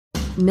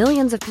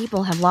Millions of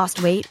people have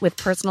lost weight with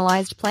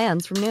personalized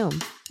plans from Noom.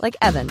 Like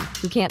Evan,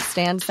 who can't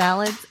stand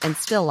salads and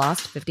still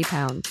lost 50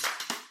 pounds.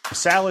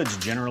 Salads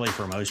generally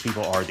for most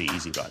people are the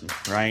easy button,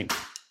 right?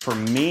 For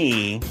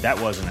me,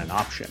 that wasn't an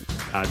option.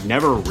 I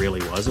never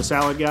really was a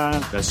salad guy.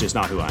 That's just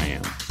not who I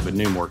am. But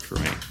Noom worked for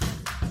me.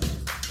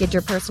 Get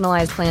your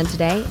personalized plan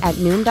today at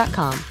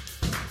Noom.com.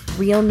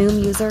 Real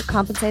Noom user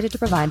compensated to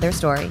provide their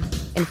story.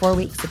 In 4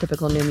 weeks, the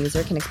typical Noom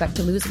user can expect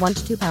to lose 1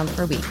 to 2 pounds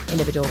per week.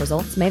 Individual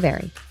results may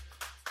vary.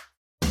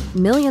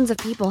 Millions of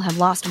people have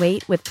lost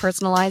weight with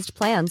personalized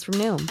plans from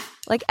Noom.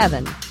 Like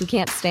Evan, who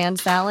can't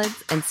stand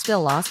salads and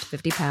still lost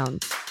 50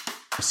 pounds.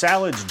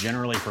 Salads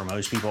generally for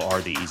most people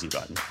are the easy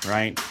button,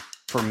 right?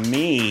 For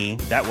me,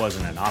 that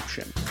wasn't an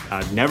option.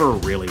 I never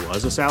really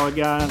was a salad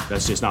guy.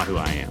 That's just not who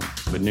I am.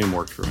 But Noom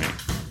worked for me.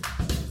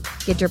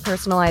 Get your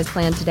personalized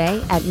plan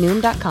today at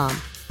Noom.com.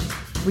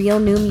 Real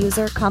Noom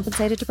user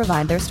compensated to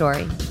provide their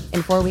story.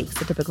 In 4 weeks,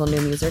 the typical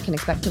Noom user can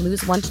expect to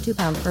lose 1 to 2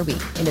 pounds per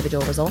week.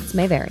 Individual results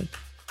may vary.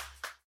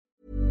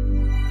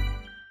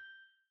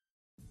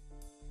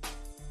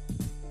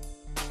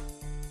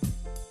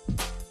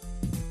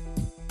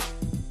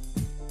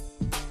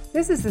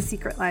 This is The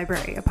Secret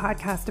Library, a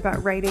podcast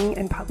about writing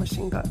and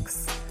publishing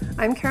books.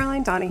 I'm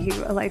Caroline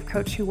Donahue, a life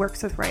coach who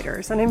works with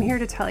writers, and I'm here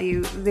to tell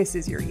you this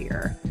is your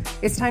year.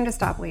 It's time to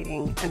stop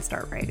waiting and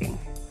start writing.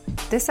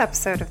 This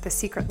episode of The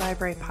Secret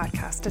Library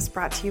podcast is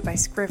brought to you by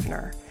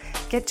Scrivener.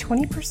 Get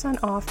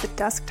 20% off the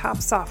desktop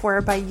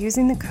software by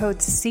using the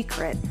code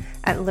SECRET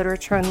at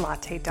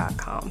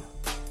literatureandlatte.com.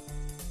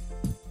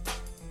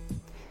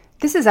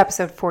 This is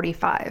episode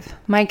 45.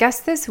 My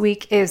guest this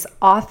week is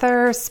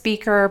author,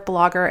 speaker,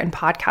 blogger, and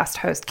podcast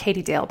host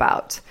Katie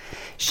Dalebout.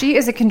 She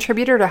is a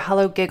contributor to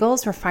Hello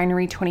Giggles,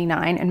 Refinery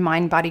 29, and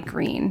Mind Body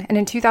Green. And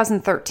in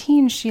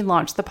 2013, she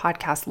launched the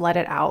podcast Let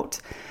It Out,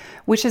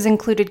 which has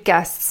included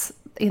guests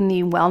in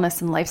the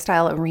wellness and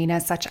lifestyle arena,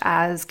 such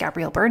as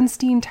Gabrielle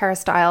Bernstein, Tara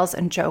Stiles,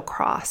 and Joe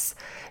Cross.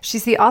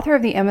 She's the author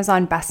of the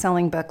Amazon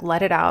bestselling book,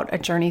 Let It Out, A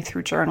Journey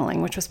Through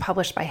Journaling, which was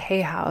published by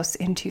Hay House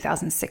in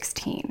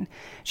 2016.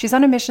 She's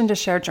on a mission to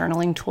share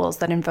journaling tools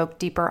that invoke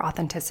deeper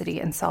authenticity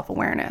and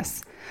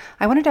self-awareness.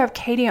 I wanted to have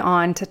Katie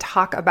on to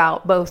talk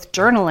about both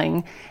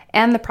journaling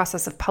and the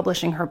process of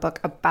publishing her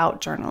book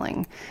about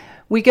journaling.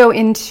 We go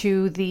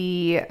into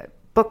the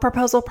book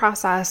proposal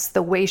process,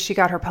 the way she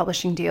got her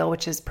publishing deal,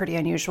 which is pretty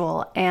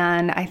unusual,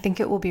 and I think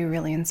it will be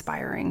really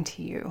inspiring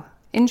to you.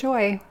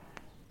 Enjoy.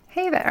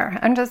 Hey there,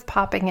 I'm just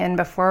popping in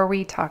before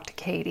we talk to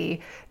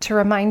Katie to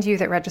remind you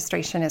that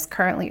registration is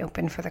currently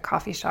open for the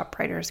Coffee Shop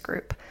Writers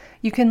Group.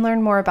 You can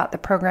learn more about the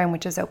program,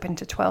 which is open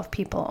to 12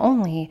 people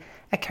only,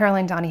 at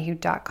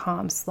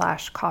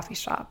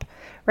carolinedonahue.com/coffeeshop.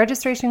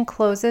 Registration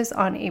closes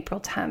on April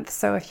 10th,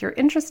 so if you're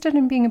interested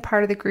in being a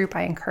part of the group,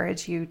 I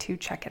encourage you to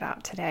check it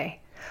out today.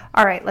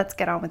 All right, let's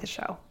get on with the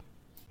show.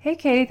 Hey,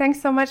 Katie,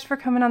 thanks so much for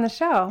coming on the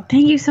show.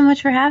 Thank you so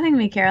much for having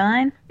me,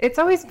 Caroline. It's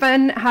always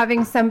fun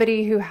having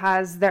somebody who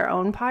has their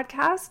own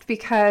podcast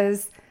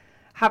because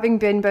having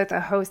been both a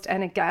host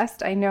and a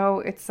guest, I know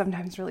it's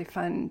sometimes really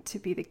fun to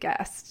be the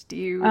guest. Do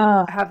you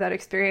have that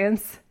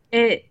experience?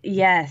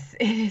 Yes,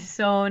 it is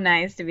so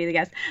nice to be the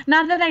guest.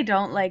 Not that I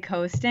don't like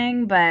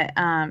hosting, but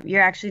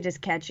you're actually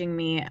just catching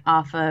me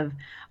off of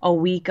a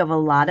week of a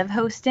lot of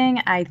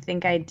hosting. I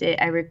think I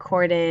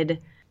recorded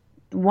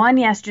one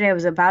yesterday. I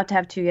was about to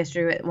have two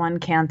yesterday, but one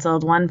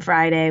canceled, one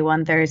Friday,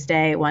 one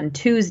Thursday, one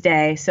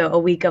Tuesday. So a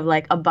week of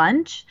like a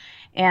bunch.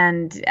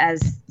 And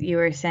as you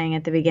were saying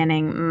at the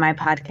beginning, my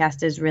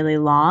podcast is really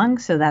long.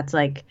 So that's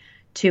like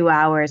 2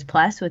 hours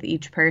plus with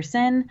each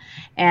person.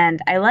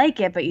 And I like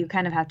it, but you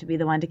kind of have to be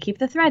the one to keep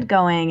the thread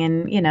going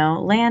and,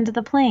 land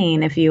the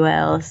plane, if you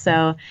will.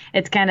 So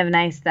it's kind of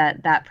nice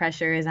that that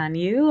pressure is on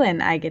you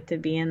and I get to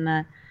be in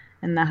the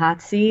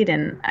hot seat,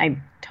 and I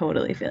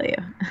totally feel you.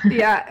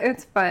 Yeah,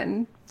 it's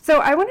fun. So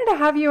I wanted to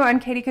have you on,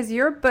 Katie, because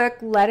your book,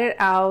 Let It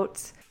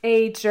Out,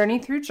 A Journey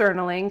Through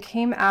Journaling,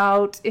 came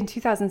out in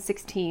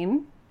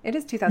 2016. It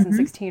is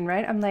 2016,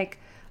 right? I'm like,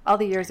 all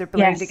the years are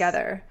blurring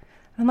together.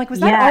 I'm like,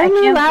 was that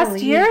only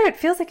last year? It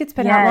feels like it's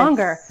been out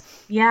longer.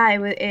 Yeah,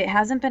 it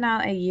hasn't been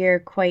out a year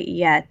quite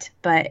yet,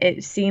 but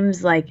it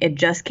seems like it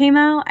just came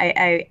out.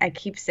 I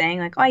keep saying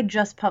like, I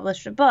just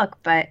published a book,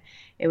 but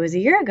it was a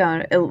year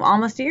ago,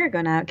 almost a year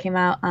ago now. It came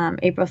out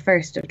April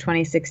 1st of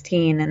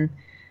 2016, and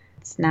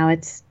now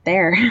it's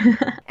there.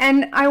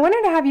 And I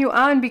wanted to have you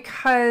on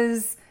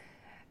because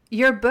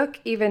your book,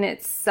 even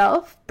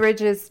itself,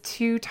 bridges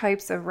two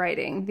types of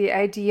writing. The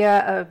idea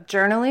of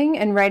journaling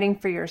and writing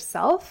for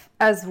yourself,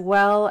 as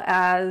well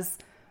as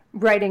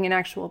writing an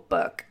actual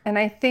book. And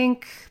I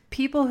think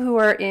people who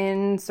are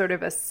in sort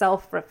of a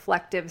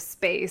self-reflective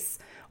space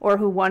or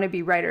who want to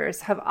be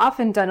writers have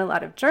often done a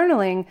lot of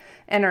journaling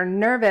and are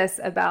nervous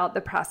about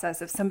the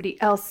process of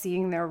somebody else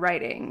seeing their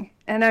writing.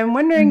 And I'm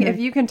wondering if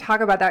you can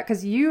talk about that,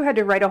 because you had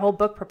to write a whole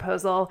book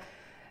proposal,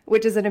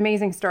 which is an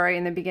amazing story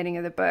in the beginning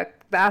of the book,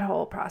 that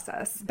whole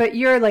process. But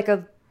you're like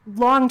a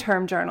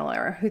long-term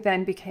journaler who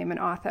then became an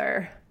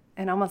author.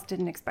 and almost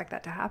didn't expect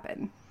that to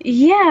happen.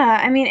 Yeah,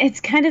 I mean, it's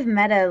kind of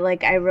meta.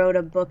 Like, I wrote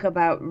a book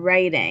about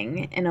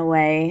writing in a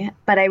way,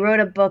 but I wrote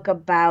a book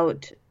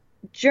about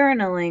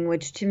journaling,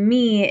 which to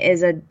me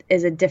is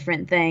a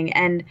different thing.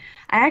 And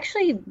I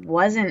actually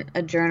wasn't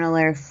a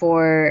journaler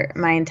for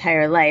my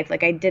entire life.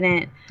 Like,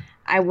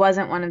 I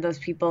wasn't one of those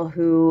people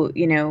who,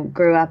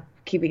 grew up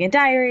keeping a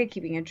diary,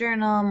 keeping a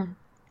journal.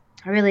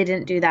 I really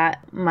didn't do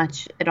that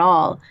much at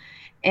all.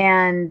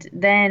 And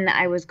then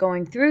I was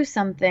going through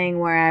something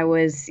where I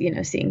was,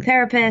 seeing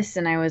therapists,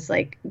 and I was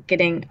like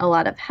getting a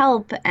lot of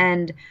help,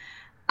 and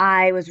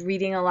I was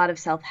reading a lot of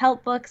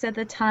self-help books at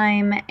the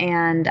time,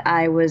 and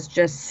I was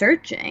just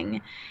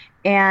searching.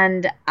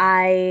 And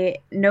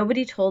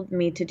nobody told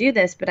me to do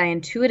this, but I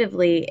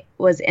intuitively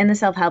was in the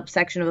self-help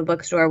section of a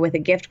bookstore with a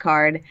gift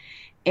card.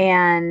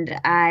 And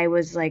I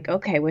was like,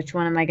 okay, which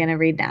one am I going to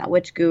read now?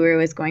 Which guru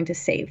is going to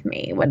save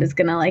me? What is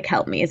going to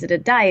help me? Is it a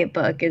diet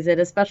book? Is it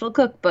a special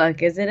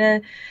cookbook? Is it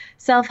a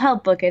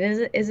self-help book?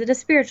 Is it a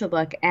spiritual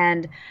book?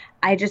 And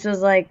I just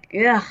was like,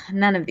 ugh,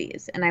 none of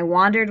these. And I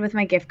wandered with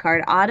my gift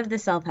card out of the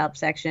self-help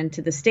section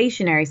to the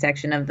stationery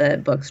section of the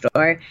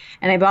bookstore.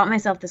 And I bought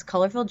myself this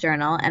colorful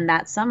journal. And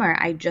that summer,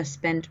 I just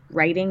spent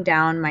writing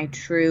down my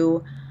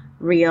true,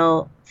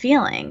 real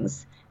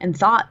feelings and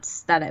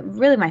thoughts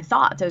my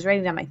thoughts. I was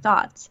writing down my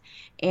thoughts,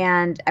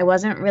 and I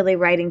wasn't really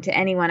writing to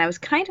anyone. I was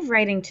kind of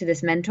writing to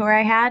this mentor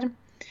I had,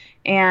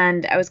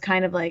 and I was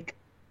kind of like,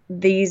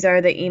 these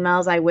are the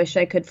emails I wish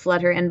I could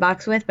flood her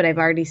inbox with, but I've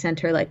already sent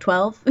her like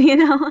 12,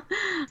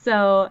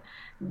 So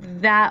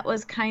that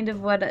was kind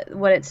of what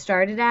it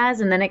started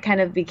as. And then it kind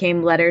of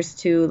became letters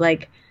to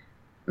like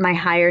my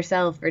higher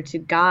self or to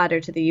God or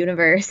to the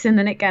universe. And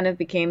then it kind of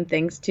became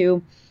things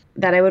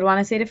that I would want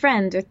to say to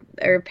friends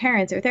or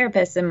parents or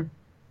therapists.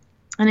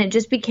 And it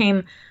just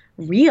became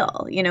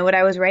real. What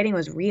I was writing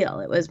was real.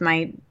 It was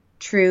my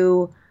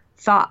true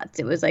thoughts.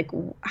 It was like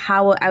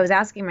how I was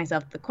asking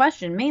myself the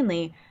question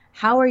mainly,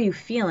 how are you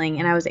feeling?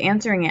 And I was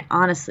answering it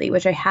honestly,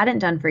 which I hadn't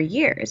done for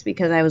years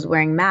because I was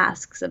wearing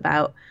masks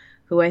about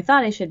who I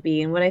thought I should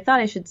be and what I thought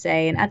I should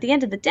say. And at the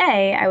end of the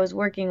day, I was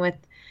working with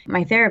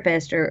my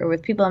therapist or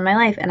with people in my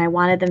life, and I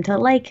wanted them to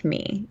like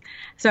me.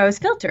 So I was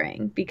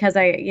filtering because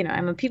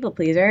I'm a people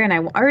pleaser,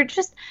 or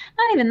just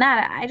not even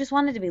that. I just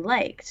wanted to be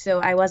liked. So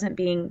I wasn't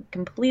being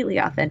completely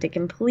authentic,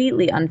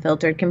 completely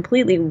unfiltered,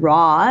 completely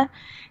raw.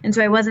 And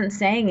so I wasn't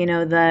saying,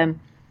 the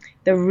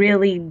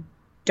really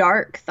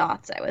dark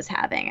thoughts I was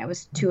having. I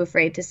was too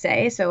afraid to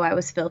say, so I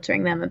was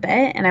filtering them a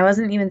bit. And I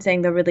wasn't even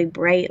saying the really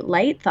bright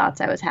light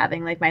thoughts I was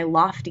having, like my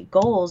lofty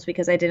goals,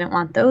 because I didn't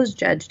want those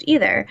judged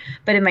either.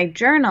 But in my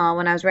journal,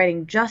 when I was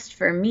writing just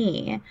for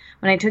me,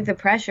 when I took the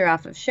pressure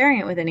off of sharing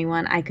it with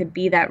anyone, I could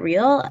be that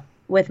real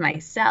with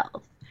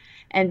myself.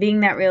 And being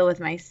that real with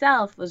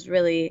myself was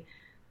really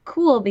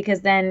cool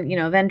because then,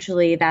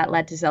 eventually that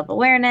led to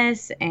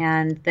self-awareness,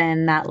 and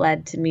then that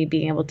led to me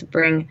being able to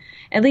bring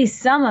at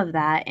least some of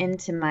that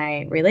into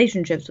my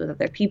relationships with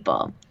other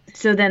people.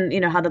 So then,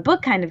 how the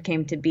book kind of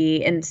came to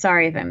be, and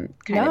sorry if I'm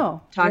kind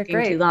of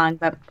talking too long,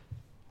 but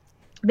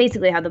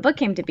basically how the book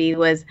came to be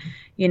was,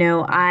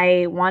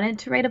 I wanted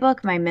to write a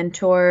book. My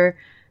mentor,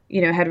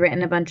 had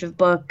written a bunch of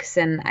books,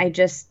 and I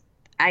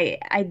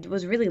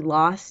was really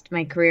lost.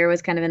 My career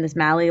was kind of in this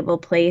malleable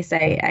place.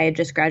 I had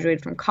just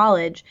graduated from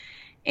college.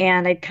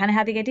 And I kind of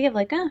had the idea of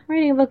like,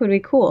 writing a book would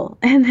be cool.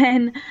 And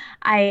then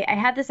I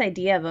had this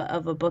idea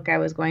of a book I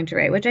was going to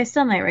write, which I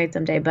still might write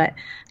someday, but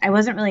I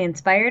wasn't really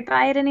inspired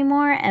by it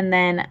anymore. And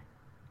then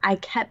I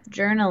kept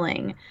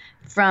journaling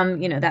from,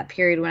 that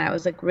period when I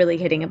was like really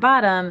hitting a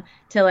bottom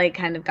till I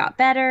kind of got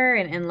better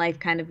and life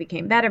kind of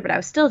became better, but I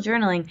was still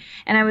journaling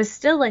and I was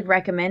still like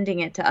recommending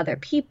it to other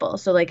people.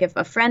 So like if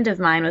a friend of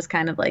mine was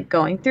kind of like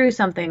going through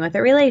something with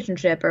a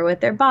relationship or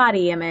with their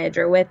body image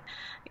or with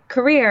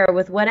career,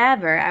 with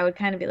whatever, I would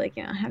kind of be like,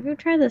 have you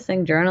tried this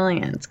thing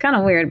journaling? And it's kind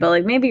of weird, but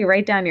like maybe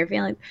write down your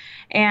feelings.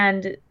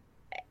 And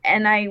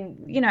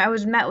I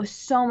was met with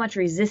so much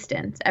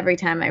resistance every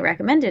time I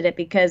recommended it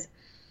because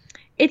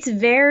it's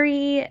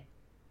very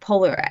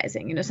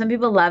polarizing. Some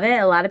people love it,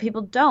 a lot of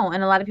people don't,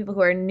 and a lot of people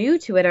who are new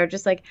to it are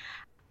just like,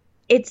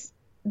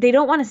 they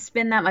don't want to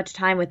spend that much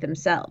time with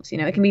themselves.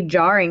 It can be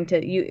jarring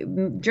to you.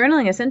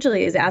 Journaling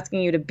essentially is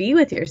asking you to be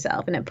with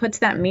yourself, and it puts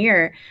that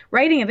mirror,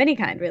 writing of any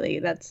kind really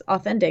that's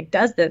authentic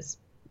does this,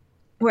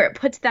 where it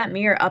puts that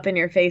mirror up in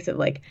your face of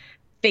like,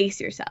 face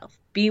yourself,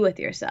 be with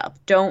yourself,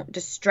 don't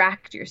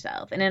distract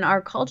yourself. And in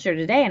our culture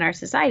today, in our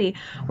society,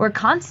 we're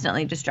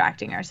constantly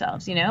distracting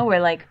ourselves. We're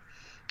like,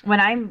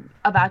 when I'm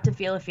about to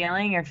feel a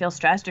feeling or feel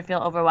stressed or feel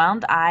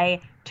overwhelmed,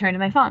 I turn to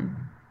my phone,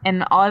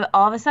 and all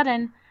of a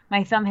sudden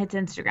my thumb hits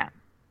Instagram.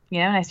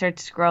 And I start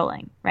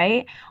scrolling,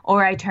 right?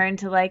 Or I turn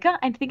to like,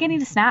 I think I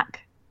need a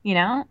snack,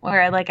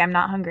 or like I'm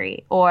not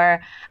hungry.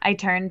 Or I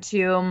turn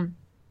to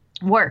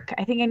work.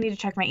 I think I need to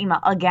check my email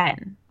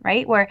again,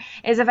 right? Where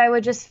as if I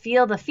would just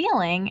feel the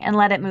feeling and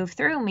let it move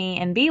through me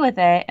and be with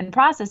it and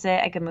process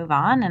it, I could move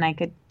on and I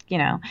could,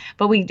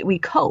 but we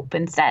cope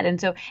instead. And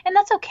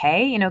that's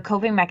okay.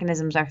 Coping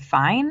mechanisms are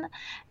fine.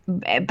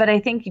 But I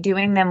think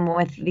doing them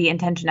with the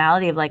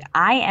intentionality of like,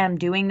 I am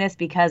doing this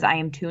because I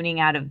am tuning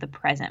out of the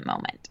present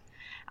moment.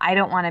 I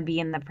don't want to be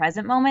in the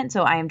present moment,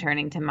 so I am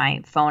turning to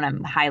my phone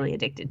I'm highly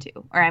addicted to,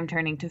 or I'm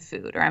turning to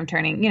food, or I'm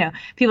turning,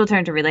 people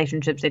turn to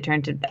relationships, they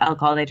turn to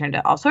alcohol, they turn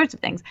to all sorts of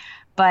things.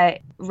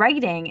 But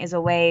writing is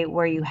a way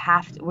where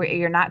where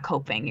you're not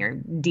coping, you're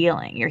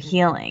dealing, you're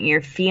healing,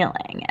 you're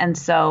feeling. And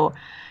so,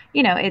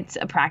 it's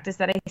a practice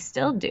that I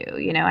still do.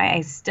 I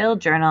still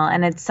journal,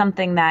 and it's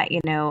something that,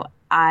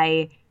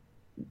 I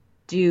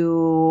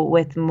do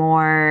with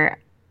more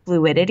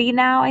fluidity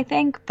now, I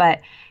think. But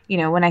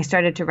when I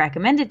started to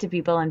recommend it to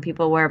people and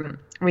people were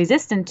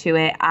resistant to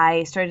it,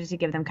 I started to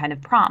give them kind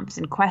of prompts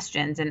and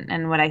questions.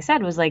 And what I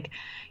said was like,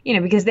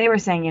 because they were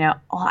saying, oh,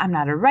 I'm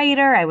not a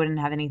writer, I wouldn't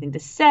have anything to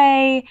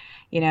say,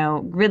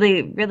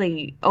 really,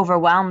 really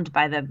overwhelmed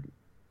by the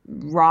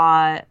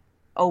raw,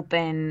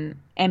 open,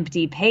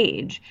 empty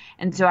page.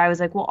 And so I was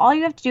like, well, all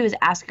you have to do is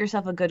ask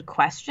yourself a good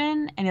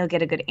question and you'll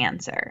get a good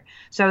answer.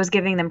 So I was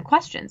giving them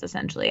questions,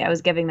 essentially. I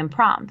was giving them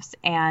prompts.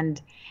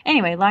 And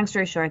anyway, long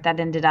story short, that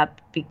ended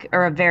up,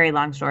 or a very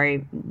long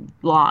story,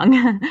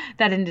 that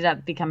ended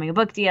up becoming a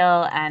book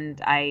deal. And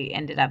I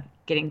ended up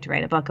getting to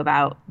write a book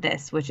about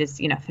this, which is,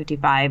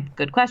 55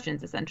 good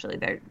questions, essentially.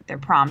 They're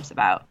prompts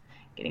about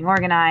getting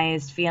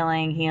organized,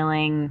 feeling,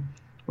 healing,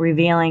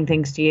 revealing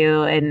things to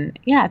you. And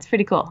yeah, it's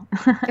pretty cool.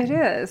 It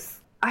is.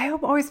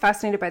 I'm always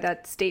fascinated by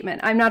that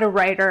statement. I'm not a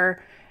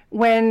writer.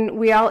 When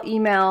we all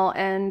email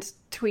and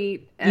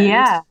tweet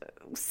and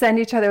send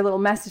each other little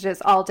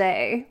messages all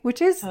day,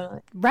 which is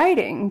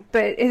writing,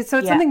 but it's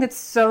something that's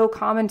so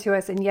common to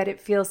us, and yet it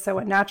feels so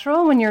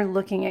unnatural when you're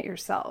looking at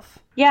yourself.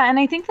 Yeah, and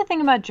I think the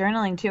thing about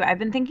journaling too, I've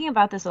been thinking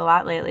about this a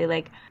lot lately,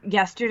 like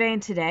yesterday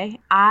and today,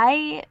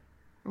 I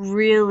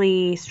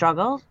really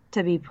struggle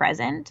to be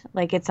present.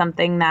 Like it's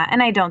something that,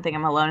 and I don't think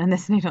I'm alone in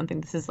this, and I don't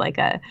think this is like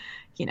a,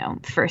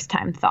 first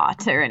time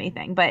thought or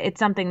anything, but it's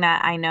something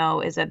that I know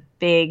is a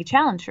big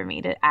challenge for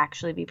me to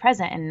actually be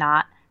present and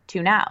not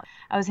tune out.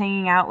 I was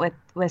hanging out with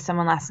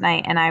someone last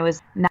night and I was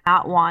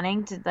not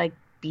wanting to like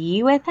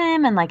be with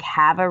him and like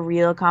have a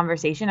real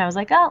conversation. I was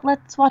like, oh,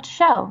 let's watch a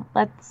show.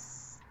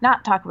 Let's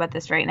not talk about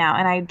this right now.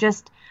 And I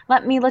just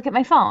let me look at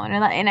my phone.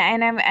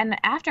 And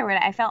afterward,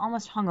 I felt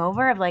almost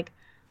hungover of like,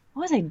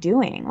 what was I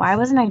doing? Why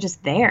wasn't I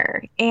just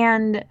there?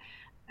 And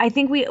I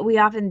think we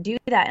often do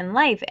that in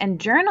life, and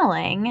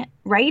journaling,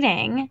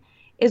 writing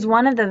is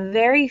one of the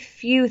very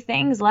few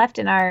things left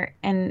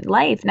in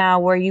life now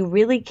where you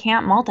really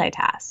can't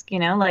multitask,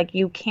 like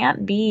you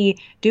can't be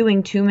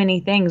doing too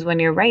many things when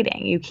you're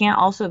writing. You can't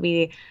also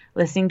be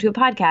listening to a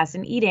podcast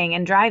and eating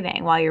and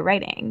driving while you're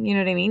writing. You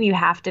know what I mean? You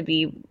have to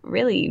be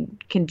really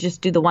can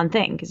just do the one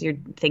thing because you're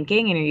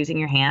thinking and you're using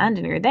your hand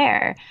and you're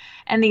there.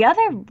 And the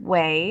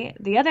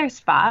other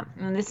spot,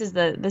 and this is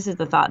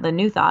the thought, the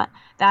new thought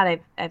that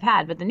I've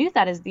had, but the new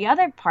thought is the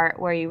other part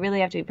where you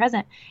really have to be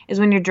present is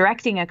when you're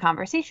directing a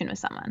conversation with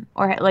someone,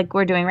 or like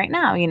we're doing right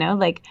now,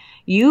 like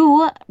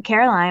you,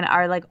 Caroline,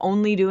 are like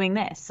only doing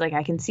this. Like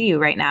I can see you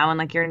right now, and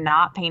like you're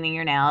not painting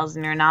your nails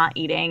and you're not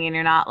eating and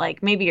you're not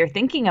like, maybe you're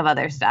thinking of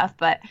other stuff,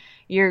 but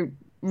you're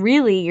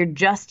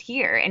just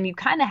here, and you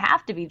kind of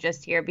have to be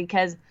just here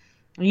because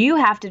you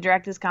have to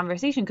direct this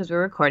conversation because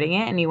we're recording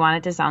it and you want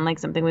it to sound like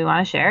something we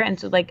want to share. And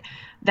so like,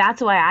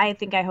 that's why I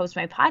think I host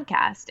my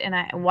podcast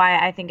and why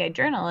I think I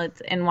journal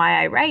and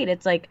why I write.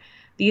 It's like,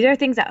 these are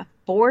things that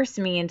force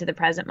me into the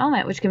present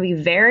moment, which can be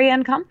very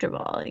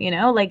uncomfortable,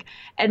 like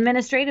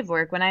administrative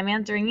work. When I'm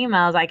answering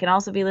emails, I can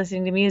also be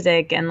listening to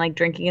music and like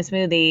drinking a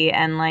smoothie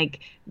and like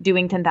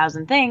doing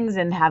 10,000 things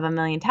and have a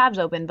million tabs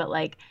open. But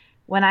like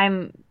when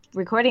I'm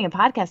recording a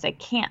podcast, I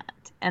can't.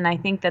 And I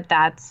think that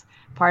that's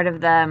part of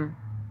the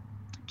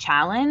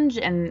challenge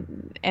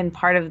and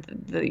part of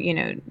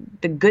the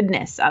the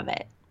goodness of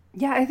it.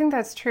 Yeah, I think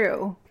that's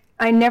true.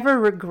 I never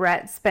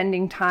regret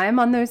spending time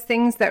on those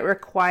things that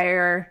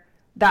require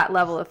that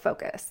level of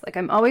focus. Like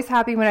I'm always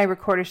happy when I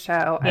record a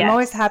show. Yes. I'm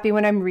always happy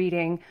when I'm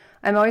reading.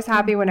 I'm always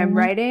happy when I'm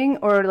writing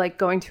or like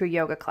going to a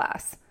yoga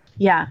class.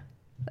 Yeah.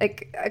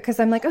 Like, because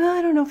I'm like, oh,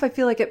 I don't know if I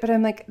feel like it, but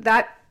I'm like,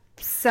 that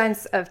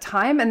sense of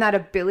time and that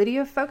ability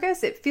of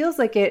focus, it feels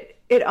like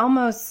it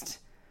almost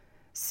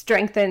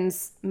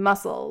strengthens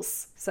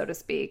muscles, so to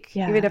speak,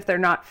 even if they're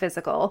not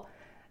physical,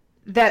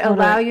 that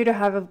allow you to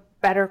have a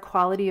better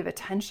quality of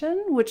attention,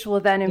 which will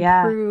then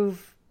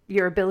improve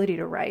your ability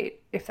to write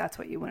if that's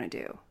what you want to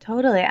do.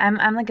 Totally.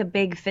 I'm like a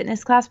big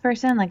fitness class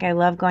person. Like I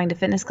love going to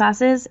fitness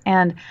classes.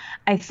 And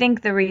I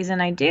think the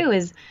reason I do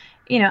is,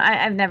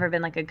 I've never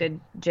been like a good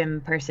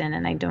gym person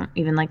and I don't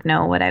even like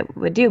know what I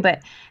would do,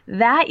 but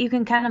that you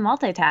can kind of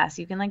multitask.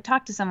 You can like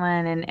talk to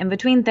someone and in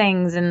between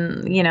things.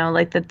 And,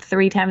 like the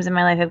 3 times in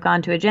my life I've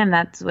gone to a gym,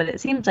 that's what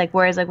it seems like.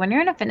 Whereas like when you're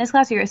in a fitness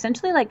class, you're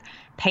essentially like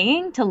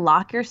paying to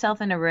lock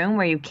yourself in a room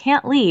where you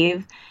can't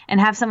leave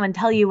and have someone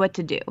tell you what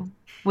to do.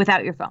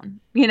 without your phone,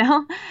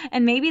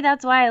 And maybe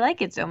that's why I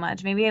like it so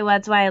much. Maybe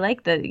that's why I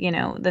like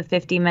the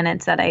 50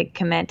 minutes that I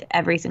commit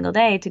every single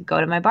day to go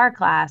to my bar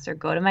class or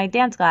go to my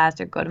dance class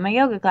or go to my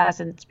yoga class.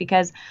 And it's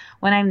because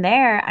when I'm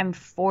there, I'm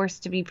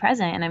forced to be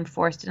present and I'm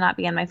forced to not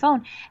be on my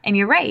phone. And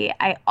you're right.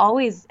 I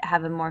always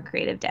have a more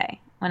creative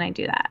day when I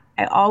do that.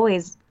 I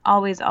always,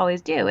 always,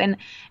 always do. And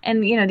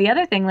the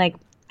other thing, like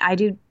I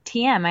do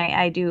TM,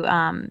 I do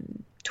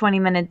 20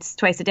 minutes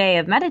twice a day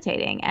of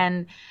meditating.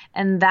 And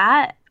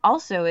that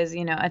also is,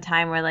 a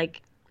time where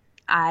like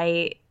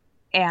I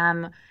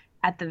am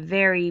at the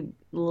very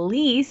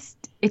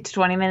least, it's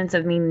 20 minutes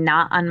of me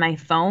not on my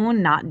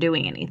phone, not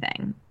doing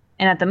anything.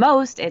 And at the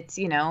most, it's,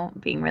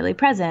 being really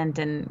present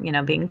and,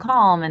 being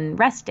calm and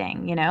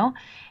resting,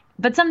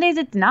 But some days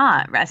it's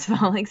not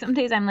restful. Like some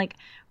days I'm like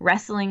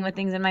wrestling with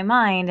things in my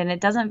mind and it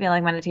doesn't feel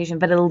like meditation,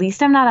 but at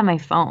least I'm not on my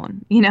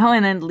phone,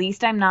 and at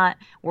least I'm not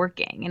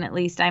working and at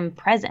least I'm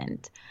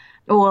present.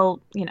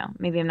 Well,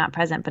 maybe I'm not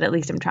present, but at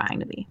least I'm trying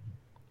to be.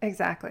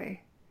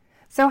 Exactly.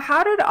 So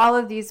how did all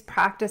of these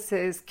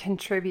practices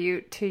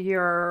contribute to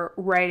your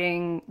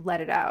writing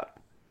Let It Out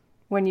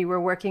when you were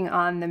working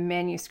on the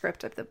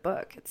manuscript of the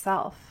book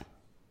itself?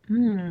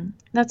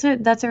 That's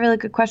a really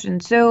good question.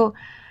 So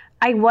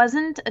I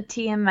wasn't a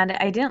TM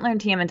I didn't learn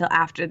TM until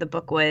after the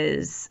book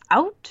was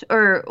out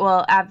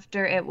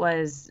after it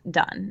was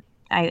done.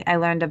 I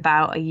learned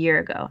about a year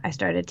ago. I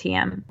started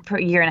TM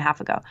a year and a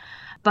half ago.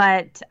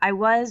 But I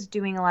was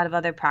doing a lot of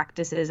other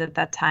practices at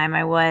that time.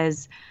 I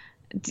was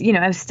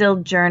still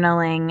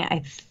journaling, I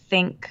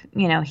think,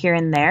 here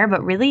and there,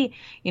 but really,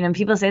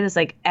 people say this,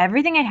 like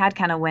everything I had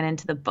kind of went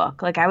into the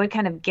book. Like I would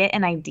kind of get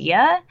an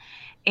idea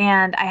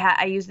and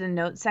I used the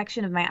notes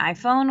section of my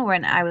iPhone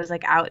when I was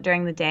like out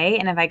during the day.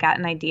 And if I got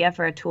an idea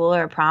for a tool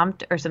or a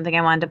prompt or something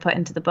I wanted to put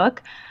into the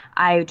book,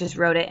 I just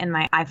wrote it in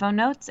my iPhone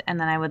notes. And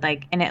then I would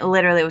and it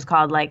literally was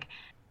called like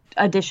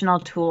additional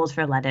tools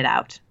for Let It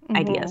Out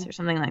ideas or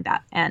something like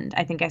that. And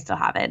I think I still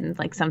have it. And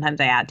like sometimes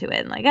I add to it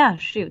and like, oh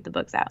shoot, the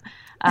book's out.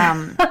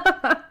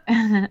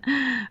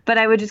 But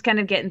I would just kind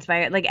of get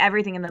inspired. Like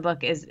everything in the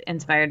book is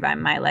inspired by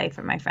my life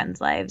or my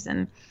friends' lives.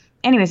 And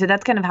anyway, so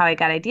that's kind of how I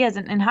got ideas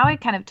and how I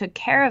kind of took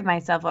care of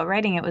myself while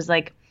writing it was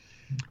like,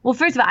 well,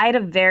 first of all, I had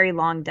a very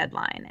long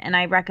deadline and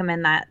I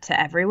recommend that to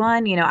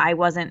everyone.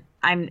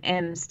 I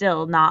am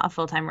still not a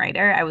full-time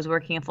writer. I was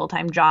working a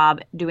full-time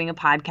job, doing a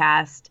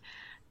podcast,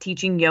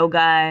 teaching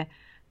yoga,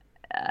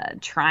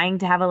 trying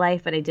to have a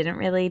life, but I didn't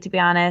really, to be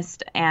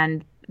honest.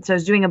 And so I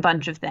was doing a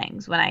bunch of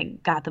things when I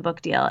got the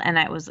book deal and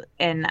I was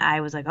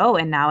like, oh,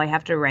 and now I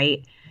have to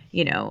write,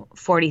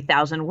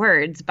 40,000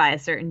 words by a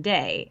certain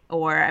day,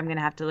 or I'm going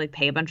to have to like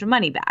pay a bunch of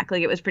money back.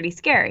 Like it was pretty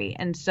scary.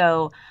 And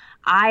so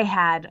I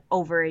had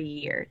over a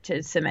year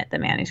to submit the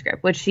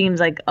manuscript, which seems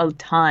like a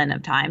ton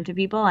of time to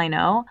people, I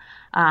know.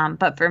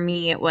 But for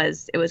me, it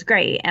was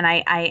great. And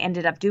I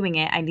ended up doing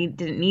it.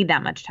 Didn't need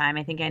that much time.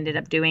 I think I ended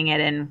up doing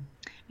it in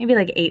maybe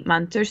like 8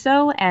 months or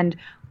so. And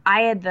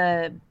I had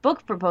the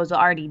book proposal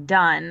already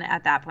done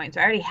at that point.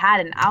 So I already had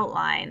an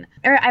outline,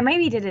 or I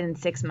maybe did it in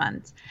 6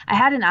 months. I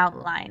had an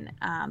outline,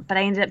 but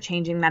I ended up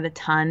changing that a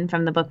ton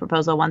from the book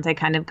proposal once I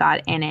kind of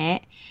got in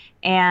it.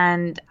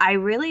 And I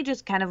really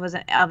just kind of was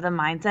of the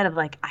mindset of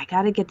like, I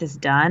got to get this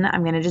done.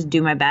 I'm going to just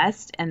do my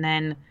best. And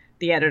then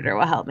the editor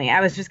will help me. I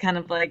was just kind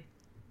of like,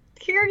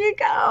 here you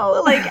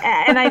go. Like,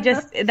 and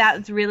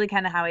that's really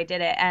kind of how I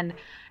did it. And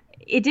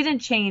it didn't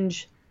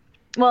change.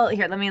 Well,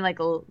 here, let me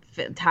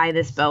tie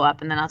this bow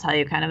up and then I'll tell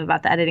you kind of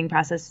about the editing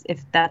process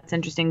if that's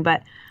interesting.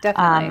 But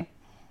definitely.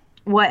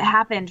 What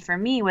happened for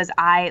me was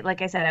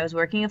like I said, I was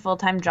working a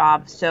full-time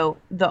job. So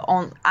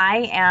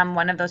I am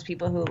one of those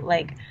people who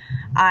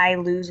I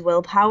lose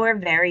willpower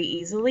very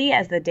easily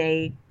as the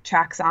day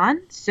tracks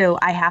on. So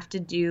I have to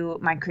do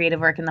my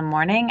creative work in the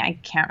morning. I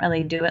can't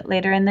really do it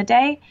later in the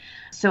day.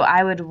 So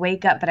I would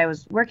wake up, but I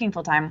was working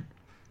full-time.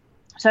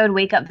 So I would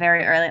wake up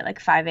very early at like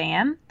 5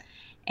 a.m.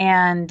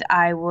 And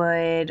I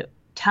would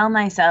tell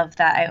myself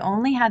that I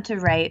only had to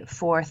write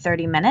for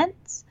 30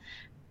 minutes,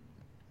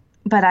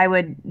 but I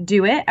would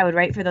do it. I would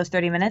write for those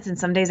 30 minutes. And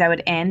some days I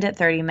would end at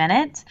 30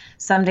 minutes.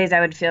 Some days I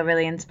would feel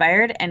really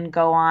inspired and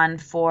go on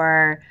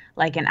for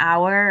like an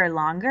hour or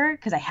longer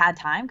because I had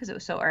time because it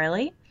was so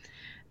early.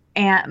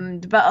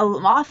 But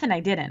often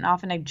I didn't.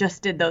 Often I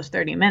just did those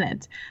 30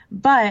 minutes.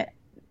 But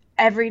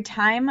every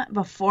time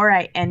before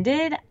I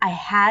ended,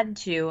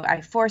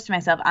 I forced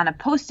myself on a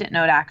Post-it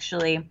note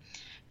actually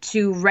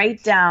to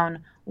write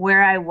down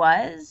where I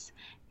was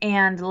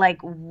and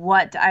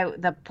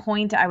the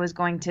point I was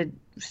going to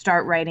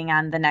start writing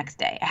on the next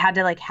day. I had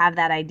to have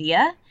that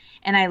idea,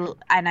 and I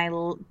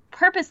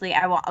purposely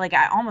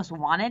I almost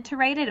wanted to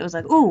write it. It was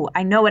like, ooh,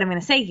 I know what I'm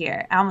going to say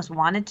here. I almost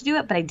wanted to do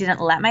it, but I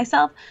didn't let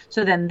myself.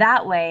 So then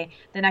that way,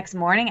 the next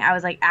morning, I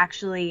was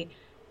actually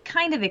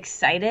kind of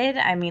excited.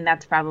 I mean,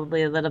 that's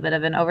probably a little bit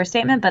of an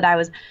overstatement, but I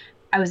was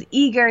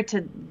eager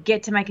to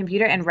get to my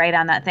computer and write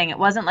on that thing. It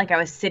wasn't like I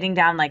was sitting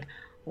down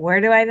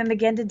where do I even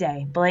begin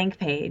today? Blank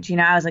page.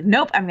 I was like,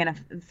 nope, I'm going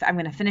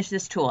to finish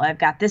this tool. I've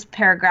got this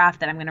paragraph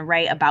that I'm going to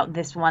write about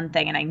this one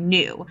thing. And I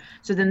knew.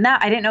 So then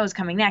I didn't know what was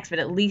coming next, but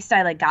at least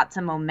I got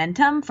some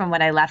momentum from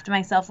what I left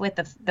myself with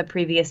the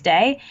previous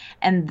day.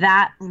 And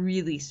that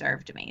really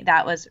served me.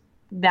 That was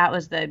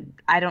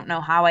I don't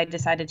know how I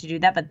decided to do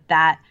that, but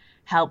that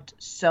helped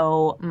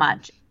so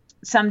much.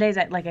 Some days,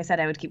 like I said,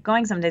 I would keep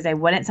going. Some days I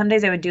wouldn't. Some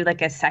days I would do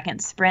a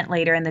second sprint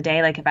later in the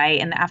day. Like if I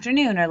in the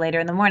afternoon or later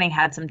in the morning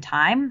had some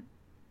time,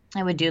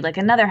 I would do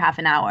another half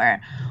an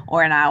hour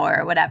or an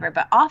hour or whatever.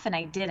 But often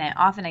I didn't.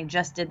 Often I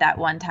just did that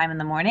one time in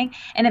the morning,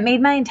 and it made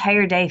my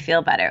entire day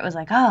feel better. It was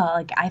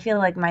I feel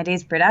like my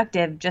day's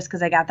productive just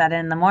because I got that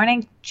in the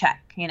morning.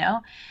 Check,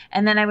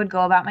 And then I would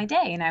go about my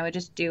day and I would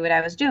just do what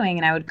I was doing,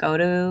 and I would go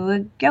to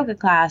a yoga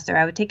class, or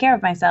I would take care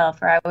of myself,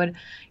 or I would,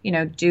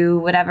 do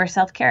whatever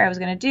self-care I was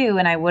going to do.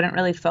 And I wouldn't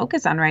really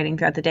focus on writing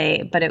throughout the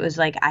day, but it was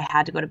I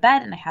had to go to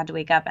bed and I had to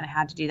wake up and I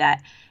had to do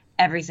that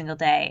every single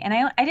day. And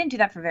I didn't do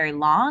that for very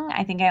long.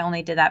 I think I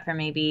only did that for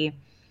maybe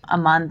a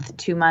month,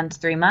 2 months,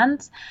 3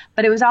 months.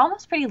 But it was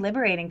almost pretty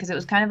liberating, because it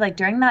was kind of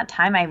during that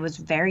time I was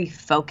very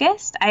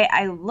focused.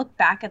 I look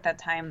back at that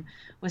time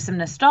with some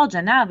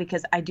nostalgia now,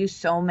 because I do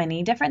so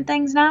many different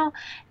things now.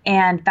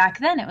 And back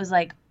then it was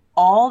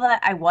all that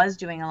I was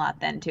doing a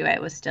lot then too. I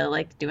was still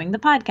doing the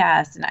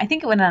podcast, and I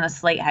think it went on a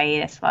slight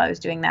hiatus while I was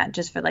doing that,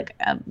 just for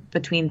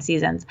between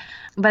seasons.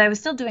 But I was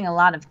still doing a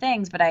lot of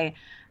things, but I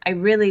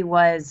really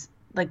was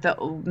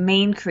the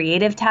main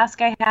creative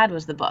task I had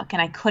was the book,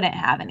 and I couldn't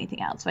have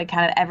anything else. So I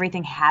kind of,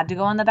 everything had to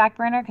go on the back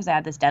burner because I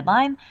had this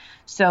deadline.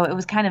 So it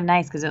was kind of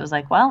nice, because it was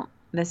well,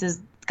 this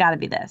is, it's got to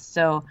be this.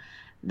 So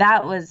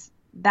that was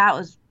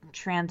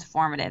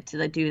transformative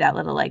to do that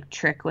little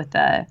trick with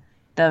the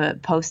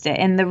Post-it.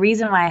 And the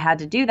reason why I had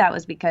to do that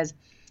was because,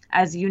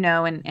 as you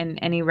know, and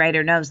any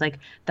writer knows,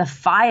 the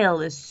file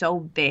is so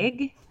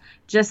big.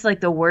 Just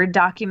the Word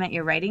document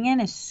you're writing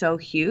in is so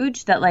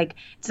huge that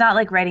it's not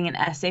like writing an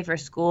essay for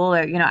school,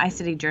 or, I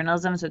studied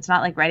journalism. So it's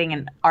not like writing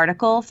an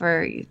article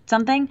for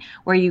something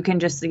where you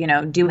can just,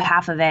 do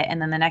half of it and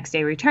then the next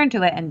day return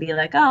to it and be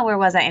oh, where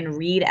was I? And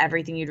read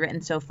everything you'd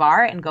written so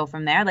far and go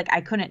from there.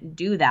 I couldn't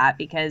do that,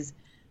 because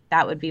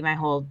that would be my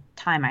whole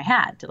time I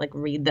had to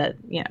read the,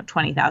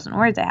 20,000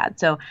 words I had.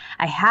 So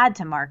I had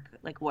to mark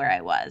where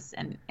I was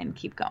and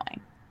keep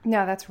going.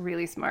 No, that's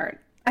really smart.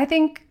 I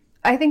think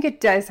it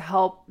does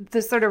help.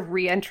 The sort of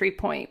re-entry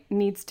point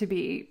needs to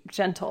be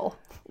gentle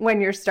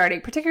when you're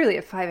starting, particularly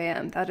at 5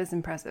 a.m. That is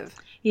impressive.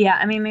 Yeah.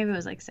 I mean, maybe it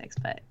was 6,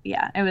 but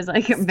yeah, it was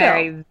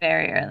very,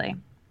 very early.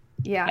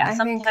 Yeah.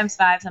 Sometimes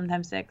 5,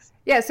 sometimes 6.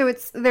 Yeah. So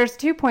there's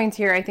 2 points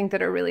here I think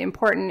that are really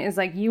important, is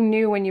you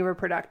knew when you were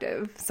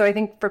productive. So I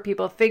think for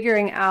people,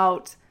 figuring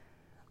out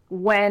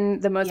when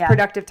the most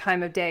productive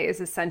time of day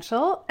is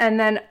essential. And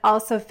then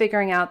also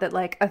figuring out that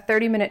a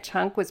 30-minute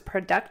chunk was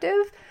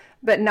productive,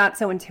 but not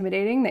so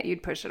intimidating that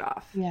you'd push it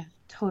off. Yeah,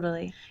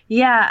 totally.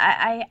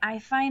 Yeah, I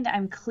find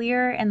I'm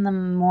clear in the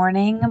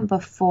morning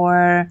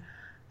before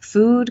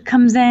food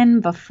comes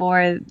in,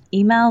 before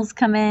emails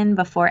come in,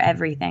 before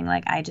everything.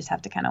 I just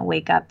have to kind of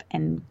wake up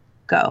and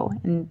go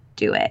and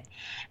do it.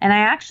 And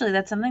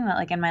that's something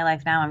that in my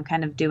life now, I'm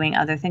kind of doing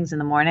other things in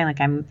the morning.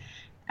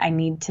 I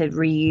need to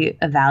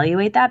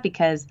reevaluate that,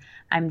 because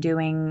I'm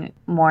doing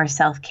more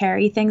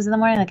self-care-y things in the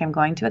morning. I'm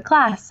going to a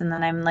class, and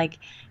then I'm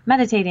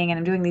meditating, and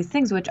I'm doing these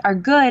things, which are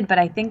good, but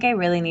I think I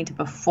really need to,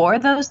 before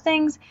those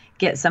things,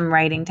 get some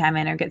writing time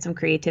in, or get some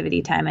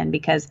creativity time in,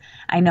 because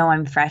I know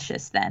I'm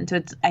freshest then.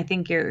 So I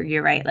think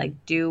you're right.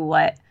 Do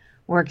what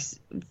works,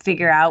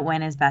 figure out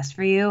when is best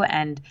for you,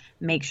 and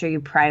make sure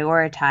you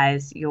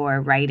prioritize your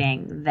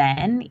writing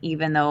then,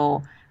 even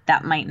though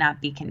that might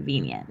not be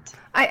convenient.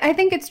 I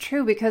think it's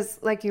true, because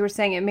you were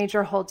saying, it made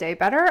your whole day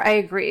better. I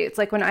agree. It's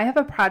when I have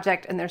a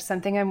project and there's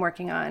something I'm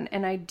working on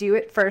and I do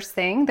it first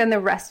thing, then the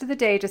rest of the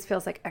day just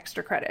feels like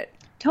extra credit.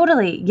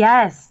 Totally.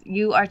 Yes.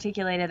 You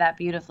articulated that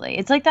beautifully.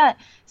 It's like that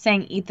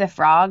saying, eat the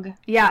frog.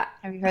 Yeah.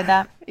 Have you heard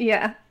that?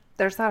 Yeah.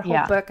 There's that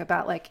whole book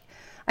about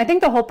I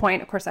think the whole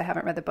point, of course I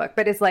haven't read the book,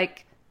 but is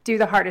do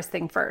the hardest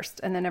thing first,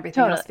 and then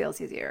everything else feels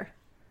easier.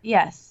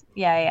 Yes.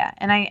 Yeah.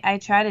 And I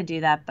try to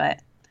do that,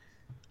 but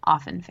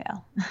often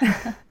fail.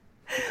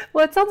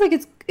 Well, it sounds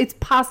like it's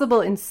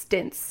possible in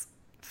stints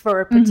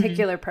for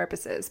particular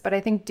purposes, but I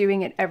think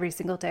doing it every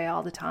single day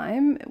all the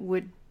time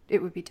would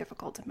be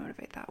difficult to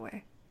motivate that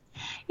way.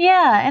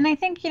 Yeah, and I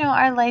think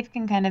our life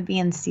can kind of be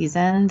in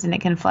seasons, and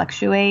it can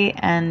fluctuate,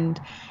 and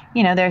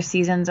there are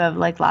seasons of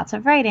lots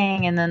of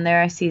writing, and then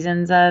there are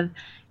seasons of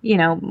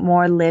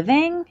more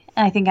living.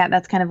 And I think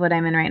that's kind of what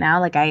I'm in right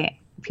now.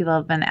 People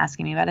have been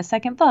asking me about a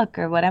second book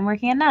or what I'm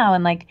working on now,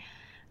 and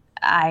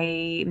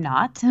I'm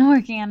not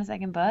working on a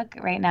second book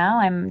right now.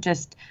 I'm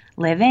just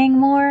living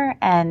more,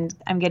 and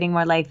I'm getting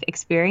more life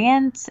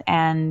experience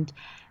and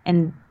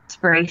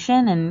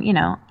inspiration. And,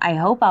 I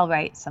hope I'll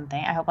write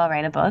something. I hope I'll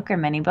write a book or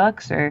many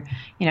books, or,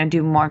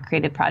 do more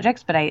creative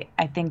projects. But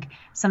I think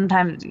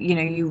sometimes,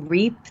 you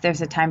reap,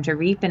 there's a time to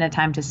reap and a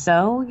time to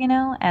sow,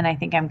 and I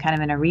think I'm kind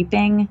of in a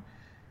reaping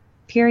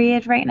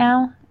period right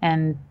now,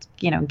 and,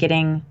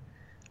 getting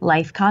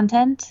life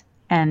content.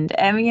 And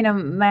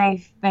my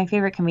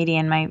favorite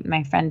comedian,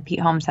 my friend Pete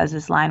Holmes, has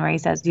this line where he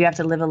says, "You have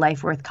to live a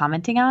life worth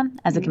commenting on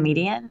as a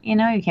comedian. You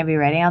can't be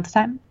writing all the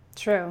time."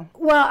 True.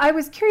 Well, I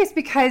was curious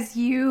because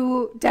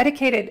you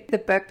dedicated the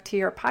book to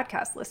your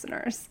podcast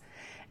listeners.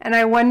 And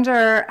I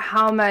wonder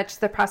how much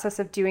the process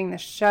of doing the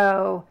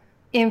show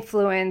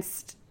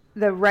influenced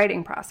the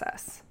writing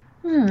process.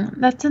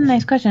 That's a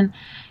nice question.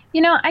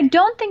 I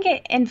don't think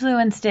it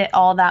influenced it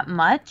all that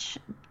much,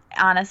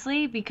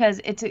 honestly,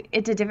 because it's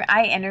a different,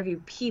 I interview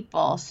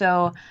people.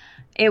 So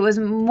it was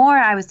more,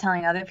 I was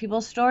telling other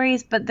people's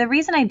stories. But the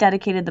reason I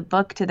dedicated the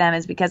book to them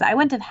is because I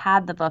wouldn't have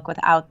had the book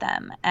without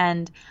them.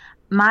 And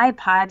my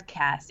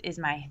podcast is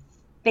my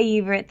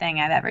favorite thing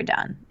I've ever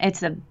done. It's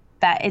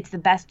the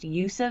best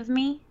use of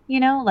me,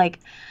 like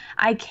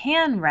I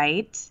can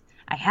write,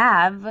 I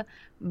have,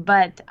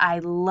 but I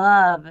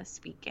love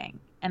speaking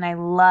and I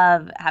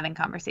love having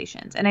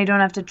conversations and I don't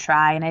have to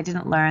try, and I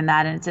didn't learn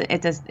that. And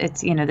it's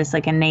this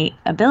like innate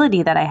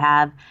ability that I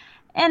have.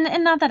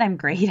 And not that I'm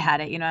great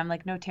at it, I'm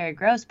like no Terry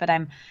Gross, but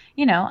I'm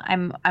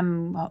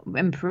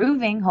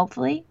improving,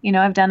 hopefully.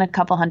 I've done a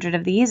couple hundred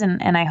of these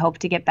and I hope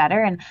to get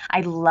better. And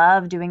I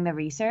love doing the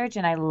research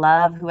and I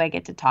love who I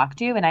get to talk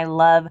to. And I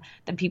love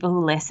the people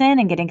who listen,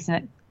 and getting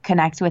to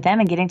connect with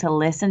them and getting to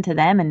listen to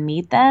them and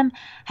meet them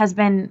has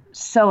been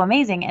so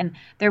amazing. And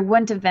there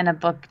wouldn't have been a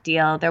book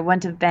deal. There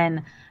wouldn't have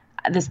been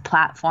this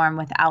platform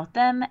without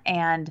them.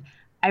 And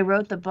I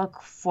wrote the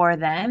book for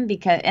them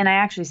because, and I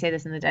actually say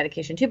this in the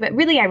dedication too, but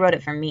really I wrote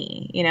it for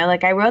me,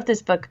 like I wrote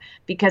this book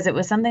because it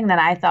was something that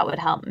I thought would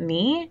help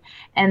me.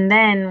 And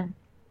then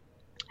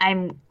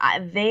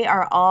they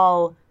are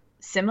all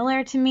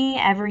similar to me.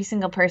 Every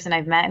single person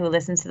I've met who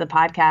listens to the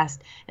podcast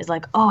is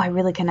like, "Oh, I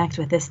really connect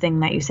with this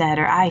thing that you said,"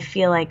 or "I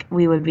feel like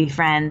we would be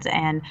friends,"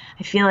 and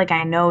 "I feel like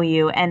I know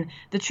you." And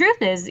the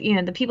truth is,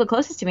 the people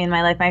closest to me in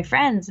my life, my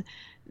friends,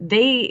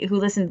 who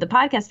listen to the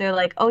podcast, they're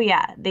like, "Oh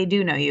yeah, they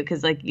do know you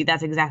because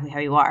that's exactly how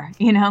you are."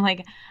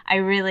 Like I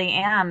really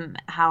am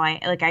how I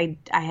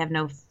have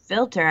no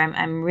filter.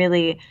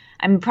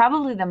 I'm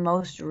probably the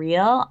most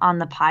real on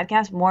the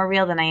podcast, more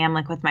real than I am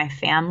like with my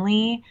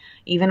family,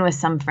 even with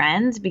some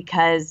friends,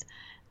 because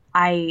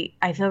I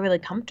feel really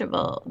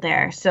comfortable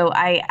there. So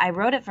I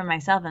wrote it for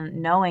myself,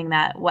 and knowing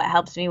that what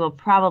helps me will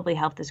probably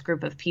help this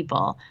group of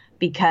people,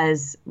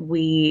 because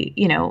we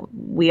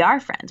are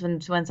friends.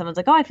 When someone's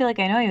like, "Oh, I feel like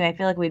I know you, I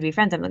feel like we'd be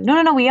friends," I'm like,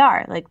 no, we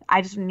are. Like,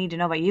 I just need to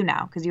know about you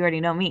now because you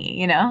already know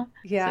me,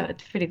 Yeah. So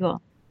it's pretty cool.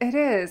 It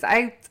is.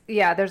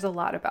 There's a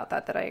lot about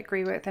that I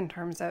agree with in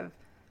terms of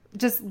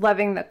just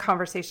loving the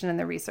conversation and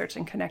the research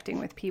and connecting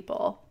with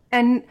people.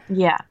 And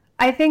yeah,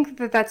 I think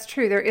that's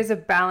true. There is a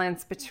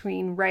balance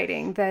between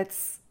writing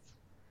that's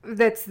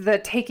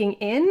the taking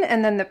in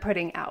and then the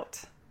putting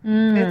out.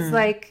 It's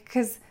like,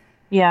 because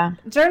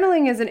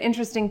journaling is an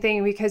interesting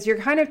thing because you're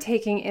kind of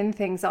taking in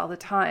things all the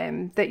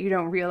time that you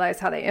don't realize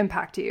how they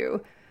impact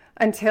you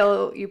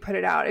until you put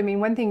it out. I mean,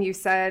 one thing you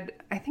said,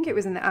 I think it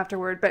was in the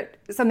afterword, but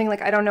something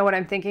like, "I don't know what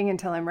I'm thinking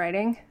until I'm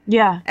writing."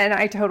 Yeah. And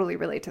I totally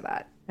relate to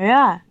that.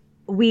 Yeah.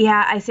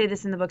 I say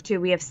this in the book too.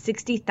 We have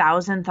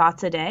 60,000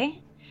 thoughts a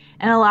day.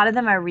 And a lot of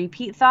them are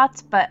repeat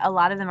thoughts, but a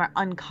lot of them are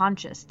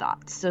unconscious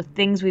thoughts. So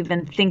things we've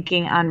been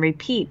thinking on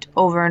repeat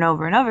over and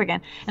over and over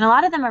again. And a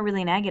lot of them are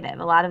really negative.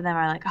 A lot of them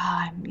are like,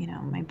 "Oh,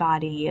 my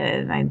body,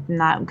 I'm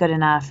not good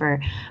enough," or,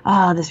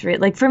 "Oh,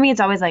 like for me,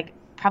 it's always like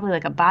probably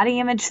like a body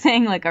image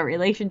thing, like a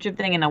relationship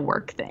thing, and a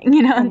work thing.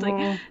 It's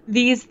like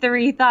these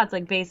three thoughts,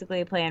 like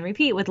basically play and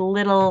repeat with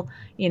little,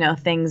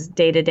 things,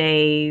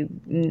 day-to-day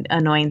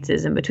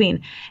annoyances in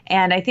between.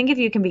 And I think if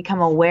you can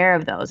become aware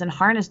of those and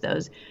harness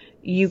those,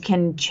 you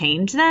can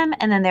change them,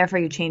 and then therefore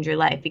you change your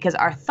life, because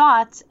our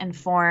thoughts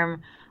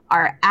inform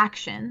our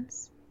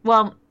actions.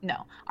 Well,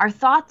 no, our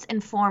thoughts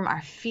inform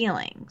our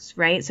feelings,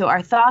 right? So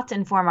our thoughts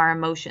inform our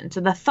emotions.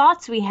 So the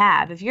thoughts we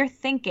have, if you're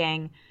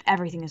thinking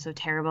everything is so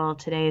terrible,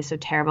 today is so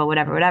terrible,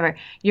 whatever,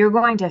 you're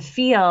going to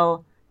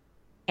feel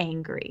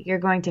angry. You're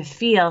going to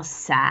feel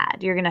sad.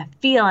 You're going to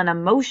feel an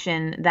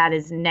emotion that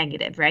is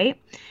negative,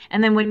 right?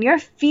 And then when you're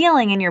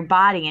feeling in your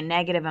body a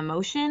negative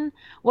emotion,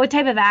 what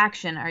type of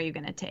action are you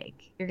going to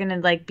take? You're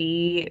going to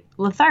be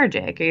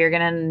lethargic, or you're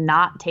going to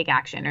not take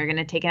action, or you're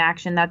going to take an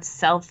action that's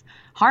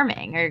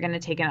self-harming, or you're going to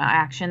take an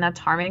action that's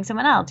harming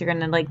someone else. You're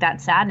going to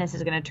that sadness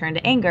is going to turn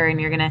to anger,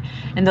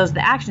 and those are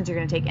the actions you're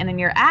going to take. And then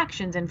your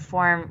actions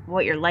inform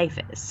what your life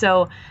is.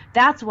 So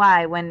that's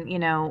why when,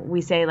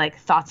 we say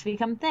thoughts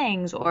become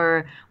things,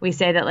 or we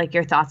say that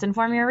your thoughts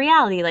inform your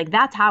reality,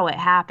 that's how it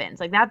happens.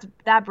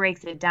 That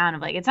breaks it down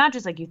of it's not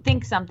just you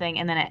think something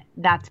and then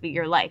that's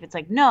your life. It's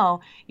no,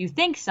 you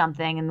think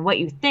something, and what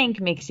you think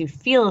makes you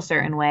feel a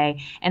certain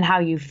way, and how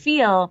you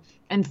feel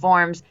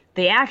informs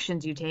the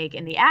actions you take,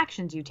 and the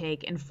actions you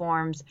take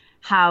informs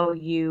how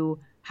your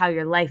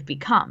life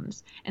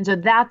becomes. And so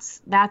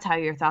that's how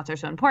your thoughts are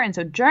so important.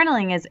 So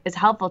journaling is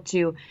helpful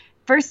to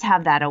first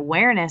have that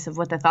awareness of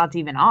what the thoughts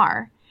even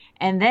are.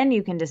 And then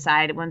you can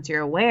decide, once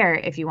you're aware,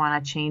 if you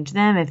want to change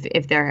them,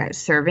 if they're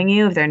serving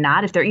you, if they're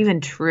not, if they're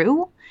even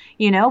true.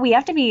 We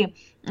have to be,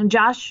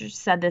 Josh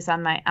said this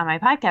on my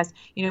podcast,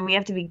 we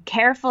have to be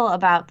careful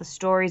about the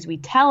stories we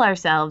tell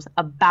ourselves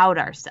about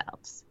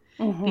ourselves.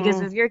 Because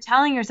if you're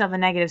telling yourself a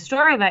negative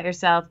story about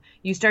yourself,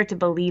 you start to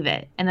believe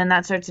it. And then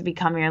that starts to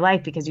become your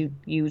life because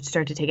you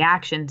start to take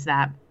actions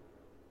that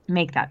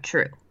make that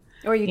true.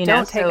 Or you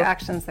don't take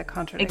actions that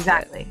contradict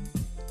Exactly.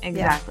 it.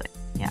 Exactly.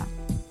 Yeah.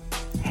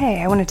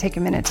 Hey, I want to take a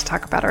minute to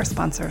talk about our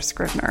sponsor,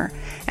 Scrivener.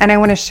 And I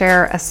want to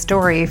share a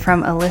story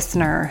from a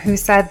listener who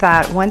said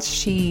that once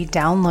she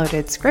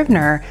downloaded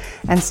Scrivener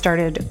and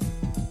started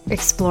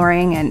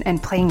exploring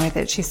and playing with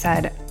it, she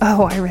said,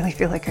 "Oh, I really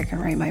feel like I can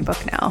write my book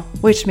now,"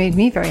 which made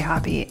me very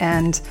happy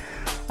and,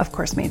 of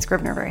course, made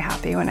Scrivener very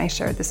happy when I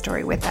shared the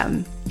story with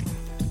them.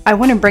 I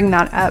want to bring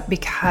that up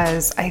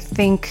because I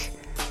think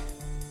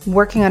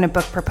working on a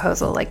book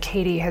proposal like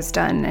Katie has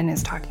done and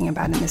is talking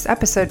about in this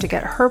episode to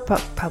get her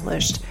book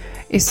published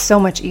is so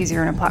much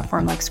easier in a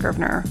platform like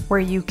Scrivener, where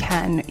you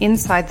can,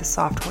 inside the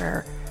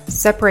software,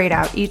 separate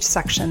out each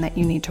section that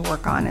you need to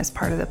work on as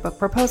part of the book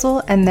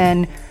proposal and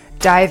then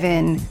dive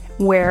in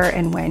where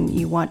and when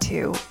you want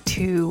to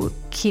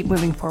keep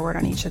moving forward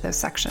on each of those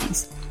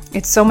sections.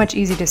 It's so much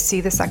easier to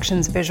see the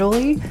sections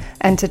visually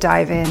and to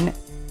dive in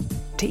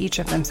to each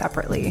of them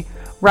separately,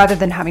 rather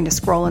than having to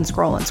scroll and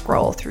scroll and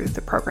scroll through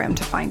the program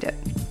to find it.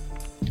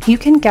 You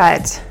can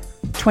get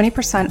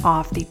 20%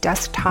 off the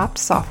desktop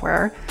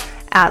software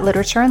at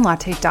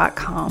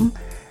literatureandlatte.com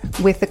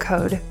with the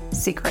code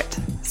SECRET.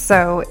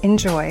 So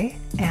enjoy,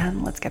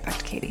 and let's get back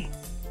to Katie.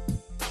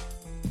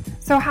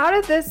 So how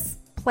did this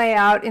play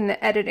out in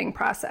the editing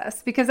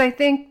process? Because I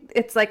think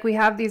it's like we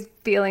have these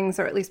feelings,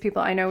 or at least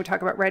people I know who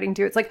talk about writing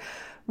too. It's like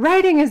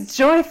writing is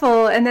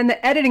joyful, and then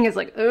the editing is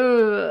like,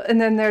 ugh. And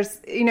then there's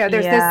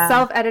this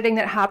self-editing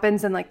that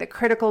happens, and like the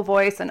critical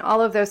voice and all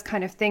of those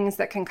kind of things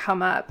that can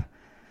come up.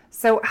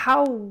 So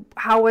how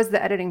was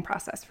the editing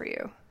process for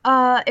you?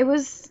 It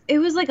was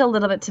like a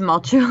little bit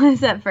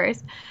tumultuous at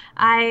first.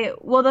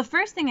 The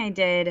first thing I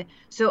did,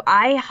 so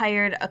I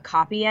hired a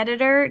copy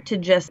editor to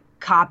just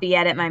copy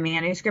edit my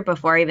manuscript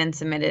before I even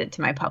submitted it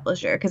to my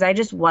publisher, because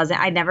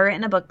I'd never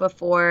written a book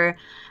before.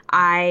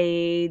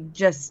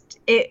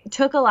 It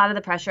took a lot of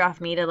the pressure off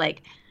me to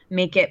like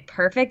make it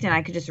perfect, and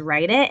I could just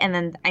write it, and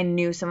then I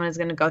knew someone was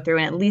going to go through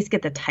and at least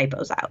get the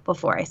typos out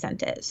before I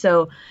sent it.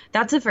 So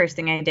that's the first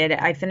thing I did.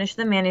 I finished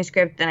the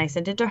manuscript, then I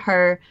sent it to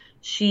her.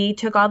 She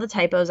took all the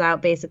typos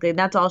out, basically.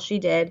 That's all she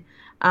did.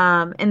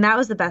 And that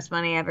was the best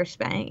money I ever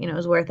spent. It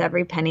was worth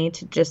every penny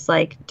to just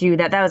like do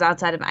that. That was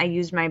outside of, I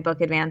used my book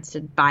advance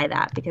to buy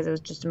that because it was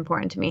just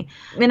important to me.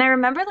 And I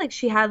remember like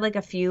she had like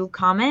a few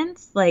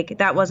comments, like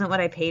that wasn't what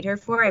I paid her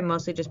for. I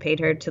mostly just paid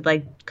her to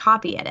like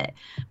copy edit.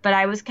 But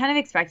I was kind of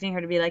expecting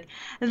her to be like,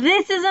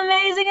 "This is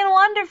amazing and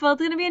wonderful. It's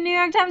going to be a New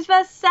York Times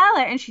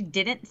bestseller." And she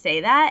didn't say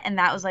that. And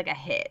that was like a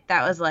hit.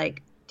 That was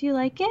like, "Do you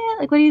like it?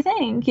 Like, what do you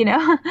think?"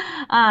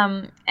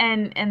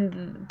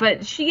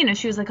 But she,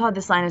 she was like, "Oh,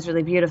 this line is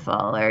really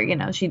beautiful," or,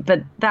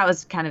 but that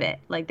was kind of it.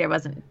 Like, there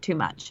wasn't too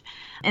much.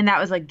 And that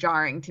was like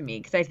jarring to me,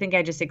 because I think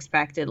I just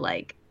expected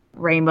like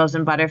rainbows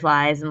and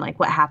butterflies and like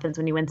what happens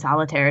when you win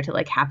solitaire to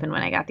like happen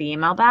when I got the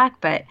email back,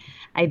 but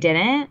I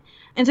didn't.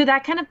 And so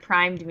that kind of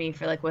primed me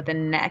for like what the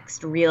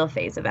next real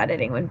phase of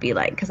editing would be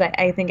like, because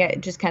I think I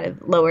just kind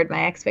of lowered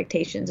my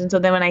expectations. And so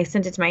then when I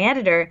sent it to my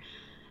editor,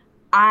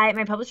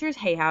 my publisher is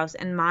Hay House,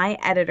 and my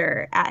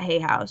editor at Hay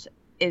House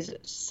is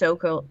so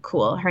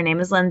cool. Her name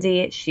is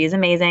Lindsay. She is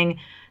amazing.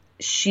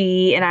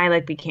 She and I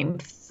like became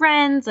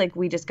friends. Like,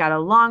 we just got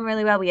along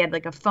really well. We had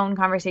like a phone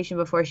conversation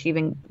before she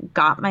even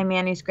got my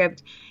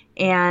manuscript,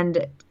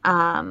 and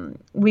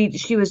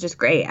she was just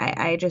great.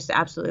 I just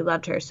absolutely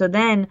loved her. So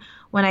then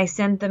when I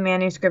sent the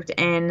manuscript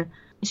in,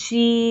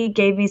 she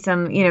gave me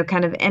some,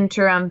 kind of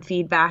interim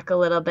feedback a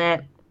little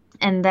bit,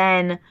 and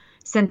then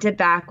sent it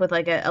back with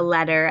like a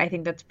letter. I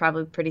think that's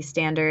probably pretty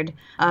standard,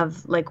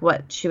 of like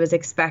what she was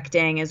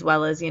expecting, as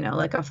well as,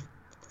 like a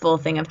full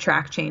thing of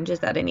track changes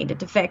that I needed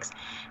to fix.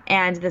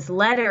 And this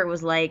letter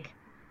was like,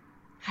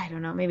 I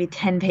don't know, maybe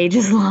 10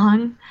 pages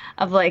long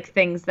of like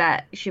things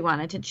that she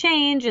wanted to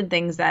change, and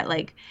things that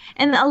like,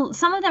 and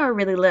some of them are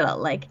really little,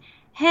 like,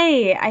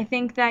 "Hey, I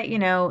think that,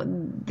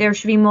 there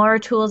should be more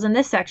tools in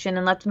this section,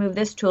 and let's move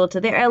this tool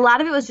to there." A lot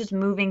of it was just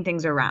moving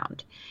things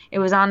around. It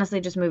was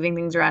honestly just moving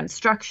things around,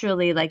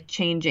 structurally, like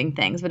changing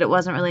things, but it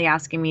wasn't really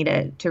asking me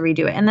to redo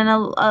it. And then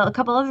a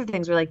couple other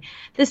things were like,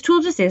 "This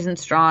tool just isn't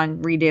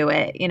strong, redo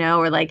it,"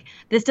 or like,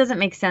 "This doesn't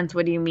make sense.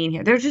 What do you mean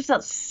here?" There's just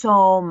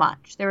so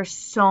much. There were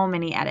so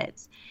many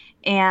edits,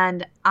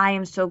 and I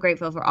am so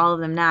grateful for all of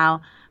them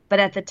now. But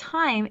at the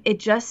time, it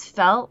just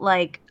felt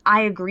like,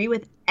 I agree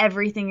with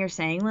everything you're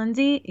saying,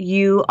 Lindsay.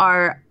 You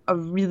are a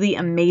really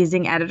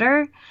amazing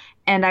editor,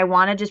 and I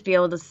want to just be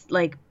able to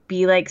like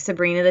be like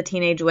Sabrina the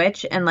Teenage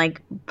Witch and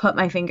like put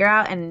my finger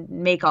out and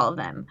make all of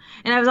them.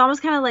 And I was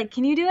almost kind of like,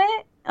 "Can you do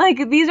it?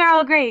 Like, these are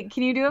all great.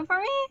 Can you do it for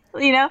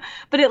me?"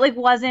 But it like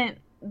wasn't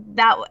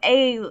that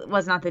A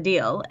was not the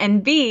deal,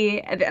 and B,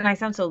 and I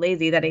sound so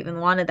lazy that I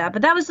even wanted that,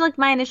 but that was like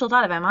my initial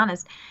thought, if I'm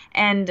honest.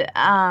 And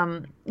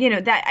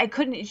that I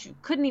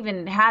couldn't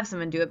even have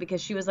someone do it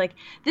because she was like,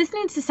 this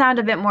needs to sound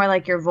a bit more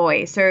like your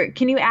voice, or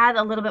can you add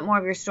a little bit more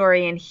of your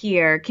story in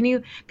here? Can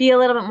you be a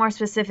little bit more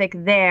specific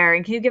there?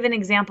 And can you give an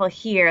example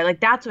here? Like,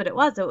 that's what it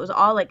was. It was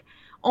all like,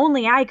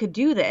 only I could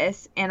do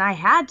this, and I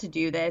had to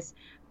do this.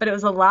 But it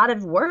was a lot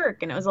of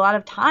work and it was a lot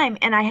of time.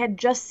 And I had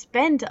just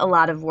spent a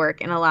lot of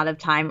work and a lot of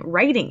time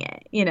writing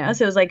it,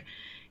 So it was like,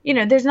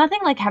 there's nothing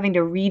like having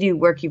to redo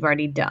work you've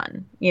already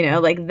done,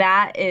 like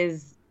that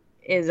is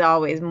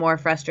always more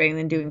frustrating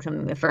than doing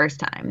something the first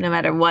time, no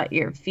matter what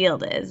your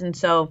field is. And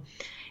so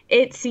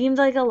it seemed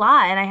like a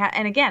lot. And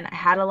I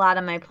had a lot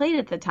on my plate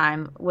at the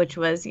time, which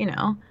was,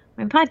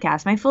 my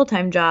podcast, my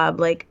full-time job,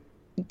 like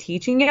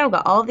teaching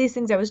yoga, all of these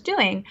things I was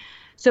doing.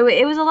 So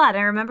it was a lot.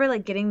 I remember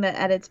like getting the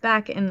edits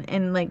back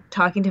and like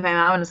talking to my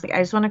mom, and it's like, I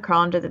just want to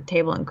crawl under the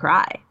table and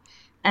cry.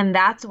 And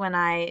that's when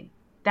I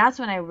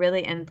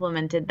really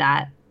implemented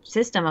that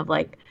system of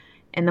like,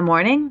 in the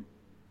morning,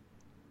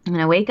 I'm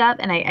going to wake up,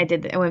 and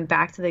I went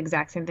back to the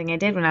exact same thing I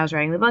did when I was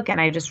writing the book.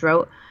 And I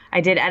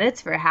did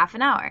edits for half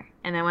an hour.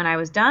 And then when I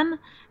was done,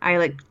 I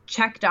like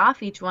checked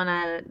off each one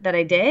that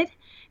I did.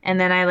 And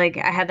then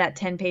I had that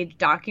 10-page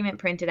document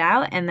printed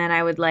out, and then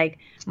I would like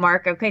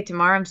mark, okay,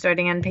 tomorrow I'm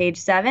starting on page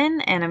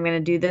 7 and I'm going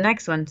to do the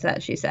next one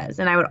that she says.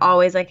 And I would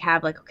always like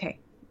have like, okay,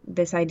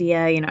 this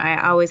idea,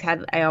 I always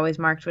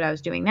marked what I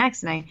was doing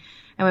next. And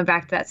I went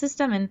back to that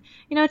system, and,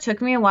 it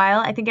took me a while.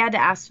 I think I had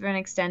to ask for an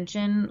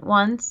extension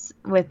once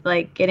with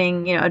like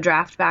getting, a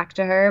draft back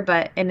to her,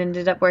 but it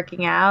ended up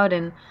working out,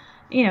 and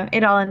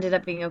it all ended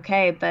up being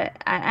okay.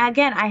 But I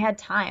had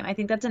time. I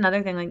think that's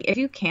another thing. Like, if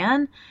you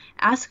can,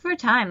 ask for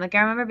time. Like,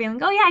 I remember being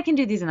like, oh yeah, I can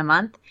do these in a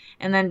month.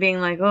 And then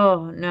being like,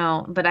 oh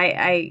no. But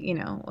I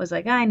was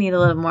like, I need a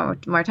little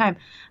more time.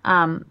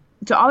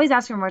 So always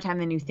ask for more time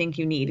than you think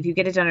you need. If you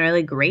get it done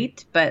early,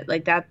 great. But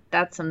like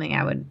that's something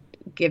I would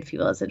give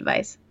people as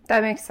advice.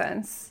 That makes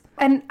sense.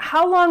 And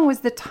how long was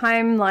the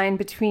timeline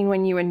between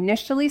when you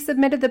initially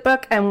submitted the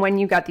book and when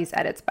you got these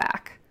edits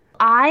back?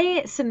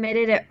 I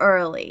submitted it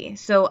early.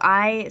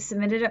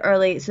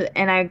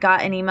 And I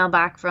got an email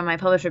back from my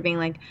publisher being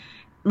like,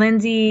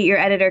 Lindsay, your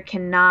editor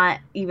cannot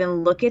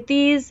even look at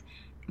these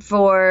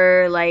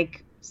for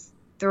like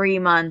 3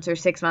 months or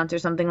 6 months or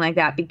something like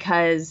that,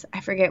 because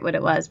I forget what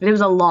it was, but it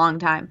was a long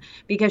time,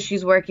 because she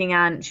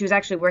was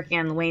actually working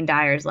on Wayne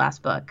Dyer's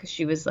last book.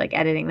 She was like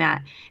editing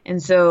that.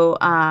 And so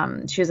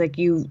she was like,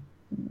 you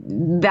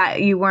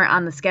weren't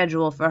on the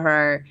schedule for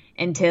her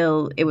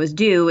until it was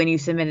due, and you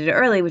submitted it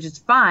early, which is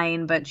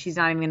fine, but she's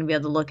not even going to be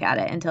able to look at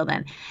it until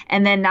then.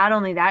 And then not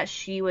only that,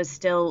 she was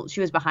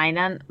behind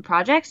on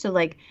projects. So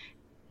like,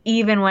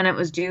 even when it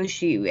was due,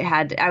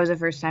 I was a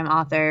first time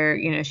author,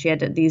 she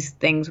had these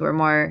things were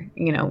more,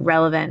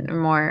 relevant or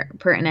more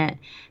pertinent.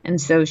 And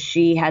so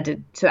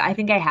so I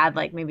think I had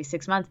like maybe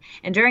 6 months.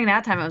 And during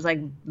that time, I was like,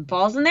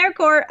 balls in their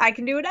court, I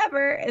can do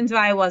whatever. And so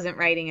I wasn't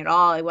writing at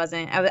all. What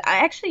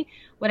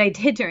I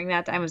did during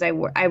that time was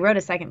I wrote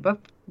a second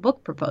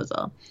book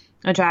proposal,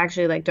 which I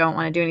actually like don't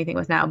want to do anything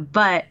with now,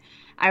 but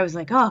I was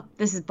like, oh,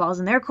 this is balls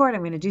in their court,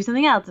 I'm going to do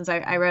something else. And so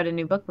I wrote a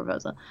new book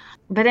proposal.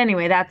 But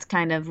anyway, that's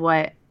kind of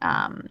what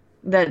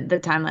the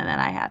timeline that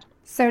I had.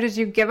 So did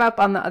you give up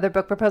on the other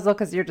book proposal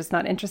because you're just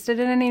not interested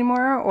in it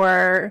anymore,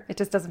 or it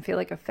just doesn't feel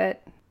like a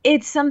fit?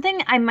 It's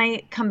something I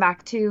might come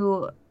back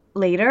to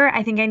later.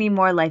 I think I need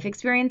more life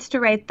experience to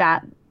write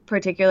that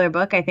particular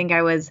book. I think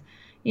I was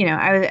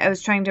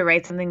trying to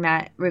write something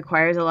that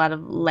requires a lot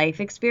of life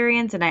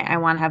experience, and I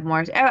want to have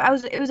more.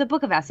 It was a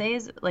book of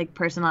essays, like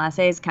personal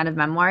essays, kind of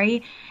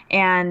memoir-y,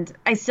 and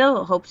I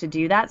still hope to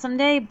do that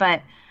someday.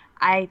 But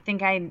I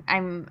think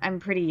I'm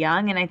pretty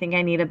young, and I think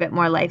I need a bit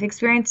more life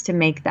experience to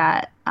make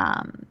that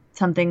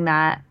something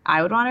that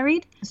I would want to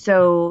read.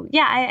 So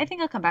yeah, I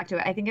think I'll come back to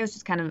it. I think I was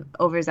just kind of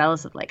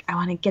overzealous of like, I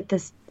want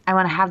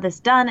to have this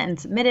done and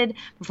submitted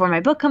before my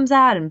book comes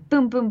out, and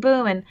boom, boom,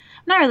 boom. And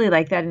I'm not really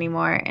like that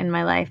anymore in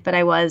my life, but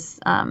I was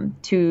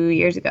 2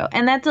 years ago.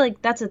 And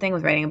that's the thing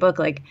with writing a book.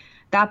 Like,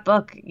 that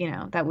book,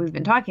 that we've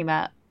been talking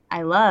about,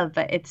 I love,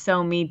 but it's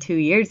so me 2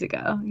 years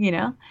ago,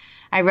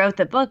 I wrote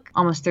the book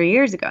almost 3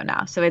 years ago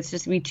now. So it's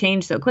just, we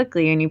change so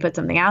quickly, and you put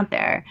something out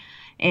there.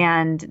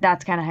 And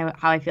that's kind of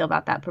how I feel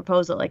about that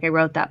proposal. Like, I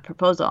wrote that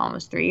proposal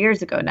almost 3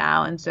 years ago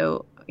now. And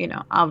so,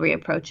 I'll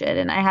reapproach it.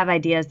 And I have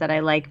ideas that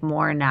I like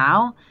more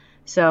now.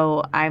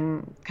 So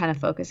I'm kind of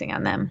focusing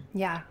on them.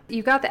 Yeah.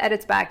 You got the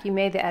edits back. You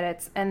made the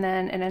edits. And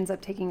then it ends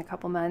up taking a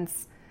couple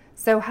months.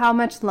 So how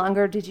much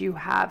longer did you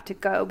have to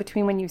go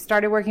between when you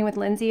started working with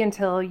Lindsay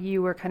until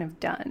you were kind of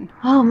done?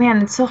 Oh,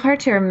 man, it's so hard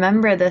to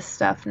remember this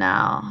stuff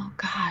now.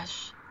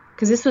 Gosh,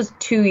 because this was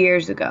 2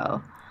 years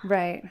ago.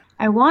 Right.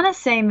 I want to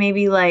say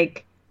maybe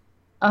like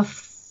a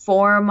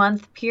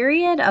 4-month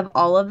period of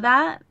all of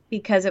that,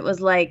 because it was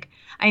like,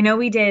 I know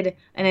we did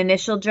an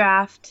initial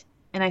draft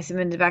and I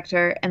submitted it back to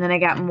her, and then I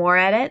got more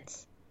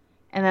edits,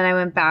 and then I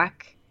went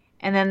back,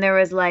 and then there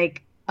was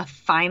like a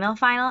final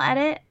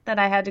edit that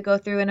I had to go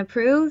through and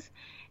approve.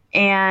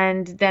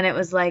 And then it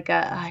was like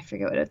I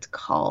forget what it's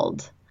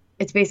called.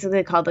 It's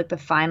basically called like the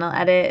final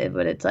edit,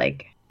 but it's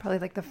like Probably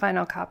like the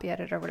final copy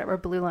edit or whatever,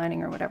 blue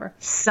lining or whatever.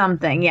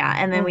 something. Yeah.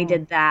 And then we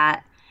did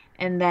that.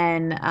 And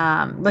then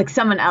like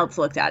someone else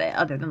looked at it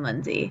other than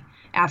Lindsay.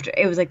 After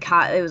it was like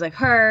it was like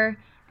her,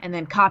 and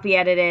then copy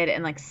edited,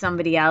 and like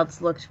somebody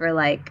else looked for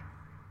like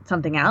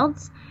something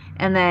else.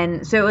 And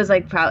then so it was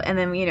like and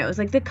then it was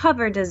like the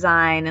cover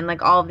design and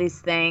like all of these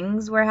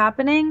things were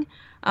happening.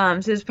 So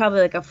it was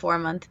probably like a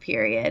 4-month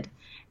period.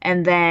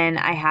 And then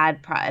I had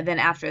then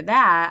after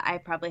that, I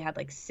probably had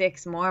like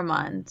 6 more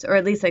months, or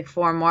at least like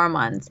 4 more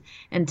months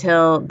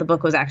until the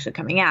book was actually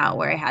coming out,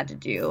 where I had to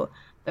do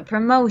the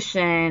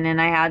promotion,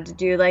 and I had to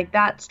do like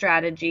that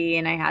strategy,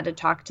 and I had to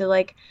talk to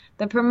like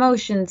the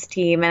promotions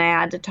team, and I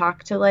had to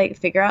talk to like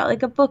figure out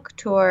like a book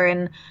tour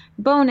and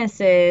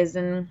bonuses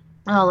and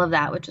all of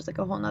that, which is like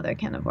a whole nother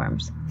can of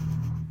worms.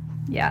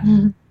 Yeah.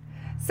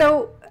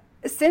 So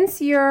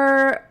since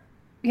you're,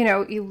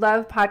 you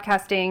love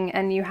podcasting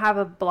and you have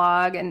a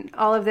blog and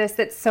all of this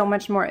that's so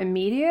much more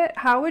immediate,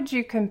 how would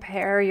you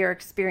compare your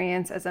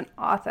experience as an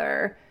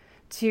author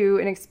to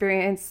an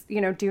experience,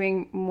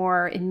 doing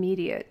more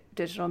immediate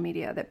digital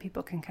media that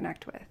people can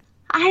connect with?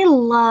 I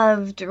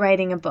loved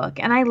writing a book,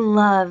 and I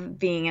love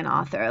being an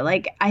author.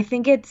 Like, I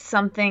think it's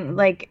something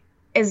like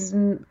as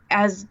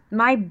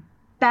my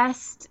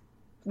best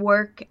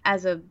work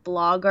as a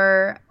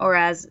blogger, or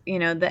as,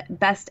 the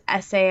best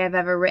essay I've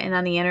ever written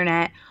on the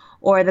internet,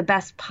 or the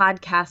best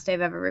podcast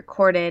I've ever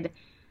recorded,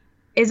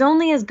 is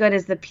only as good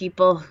as the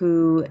people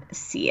who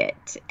see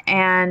it.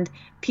 And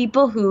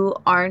people who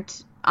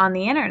aren't on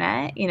the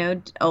internet,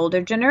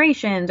 older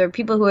generations or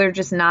people who are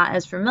just not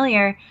as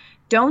familiar,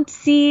 don't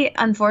see,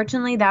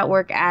 unfortunately, that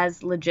work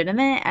as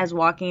legitimate as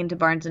walking into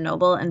Barnes &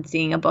 Noble and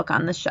seeing a book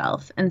on the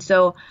shelf. And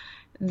so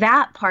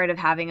that part of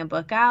having a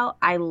book out,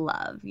 I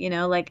love,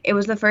 like it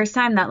was the first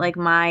time that like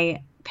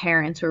my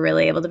parents were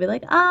really able to be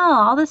like, oh,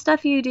 all the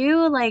stuff you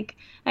do like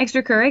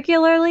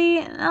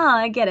extracurricularly, oh,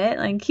 I get it,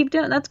 like keep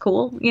doing, that's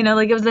cool.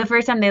 Like it was the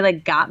first time they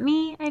like got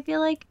me, I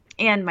feel like.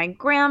 And my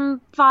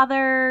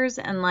grandfathers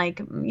and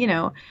like,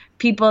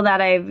 people that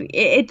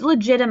it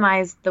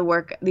legitimized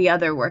the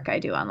other work I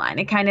do online.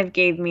 It kind of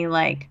gave me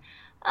like,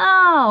 oh,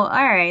 all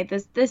right,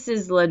 this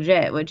is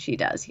legit what she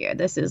does here.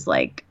 This is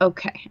like,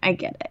 okay, I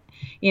get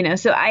it.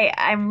 So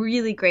I'm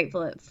really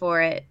grateful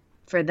for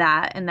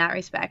that in that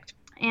respect.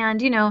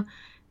 And,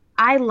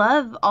 I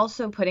love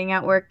also putting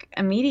out work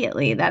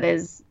immediately that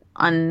is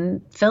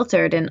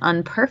unfiltered and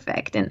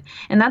unperfect. And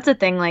that's the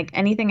thing, like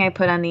anything I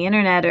put on the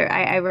internet, or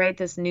I write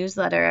this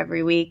newsletter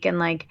every week, and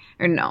like,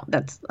 or no,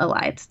 that's a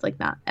lie. It's like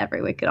not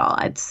every week at all.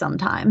 It's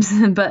sometimes,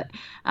 but,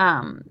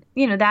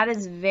 that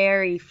is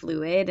very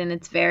fluid, and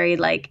it's very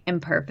like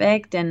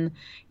imperfect. And,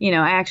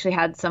 I actually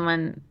had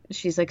someone,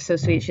 she's like so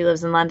sweet. She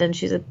lives in London.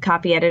 She's a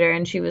copy editor,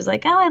 and she was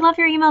like, oh, I love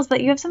your emails,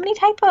 but you have so many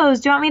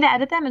typos. Do you want me to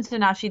edit them? And so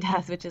now she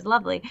does, which is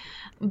lovely.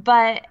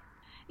 But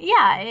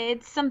yeah,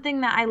 it's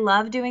something that I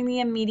love doing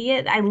the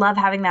immediate. I love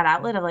having that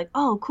outlet of like,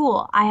 oh,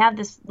 cool. I have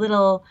this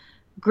little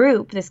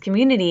group, this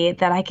community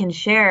that I can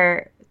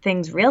share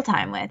things real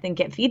time with and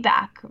get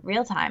feedback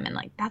real time. And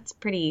like, that's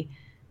pretty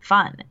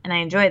fun. And I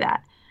enjoy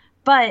that.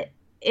 But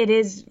it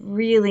is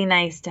really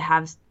nice to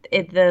have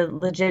the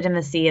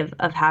legitimacy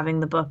of having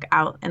the book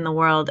out in the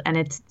world, and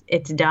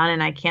it's done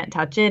and I can't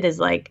touch it, is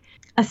like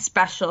a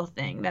special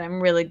thing that I'm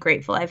really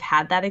grateful I've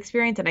had that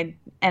experience,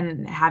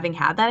 and having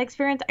had that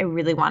experience, I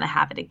really want to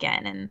have it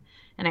again,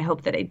 and I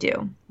hope that I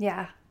do.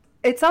 Yeah.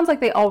 It sounds like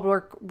they all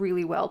work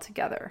really well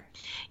together.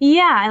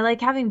 Yeah, I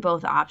like having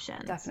both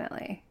options.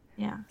 Definitely.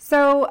 Yeah.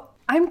 So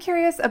I'm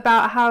curious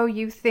about how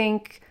you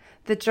think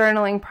the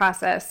journaling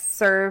process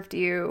served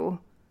you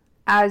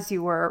as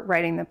you were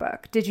writing the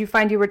book. Did you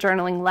find you were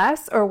journaling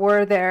less,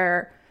 or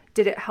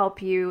did it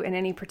help you in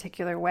any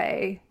particular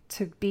way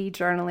to be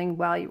journaling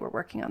while you were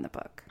working on the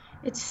book?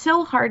 It's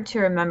so hard to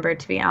remember,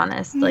 to be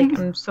honest. Like,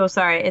 I'm so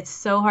sorry. It's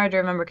so hard to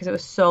remember because it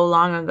was so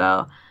long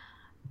ago.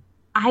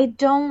 I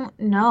don't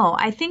know.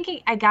 I think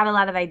I got a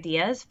lot of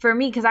ideas for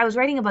me because I was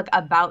writing a book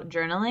about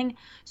journaling.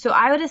 So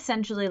I would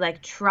essentially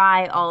like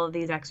try all of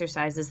these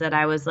exercises that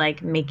I was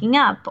like making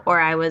up, or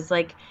I was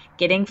like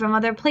getting from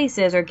other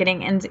places, or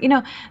and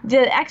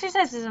the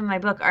exercises in my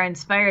book are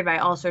inspired by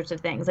all sorts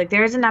of things. Like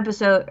there's an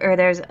episode, or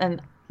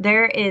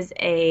there is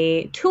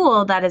a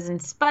tool that is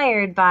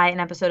inspired by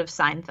an episode of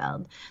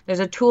Seinfeld. There's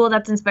a tool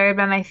that's inspired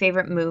by my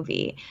favorite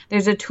movie.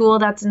 There's a tool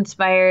that's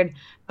inspired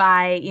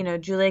by,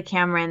 Julia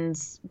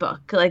Cameron's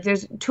book. Like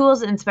there's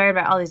tools inspired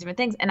by all these different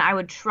things, and I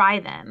would try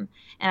them,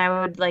 and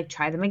I would like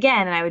try them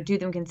again, and I would do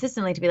them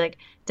consistently to be like,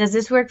 does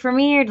this work for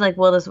me, or like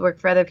will this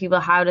work for other people?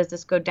 How does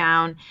this go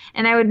down?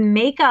 And I would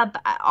make up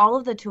all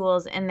of the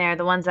tools in there,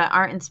 the ones that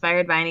aren't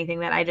inspired by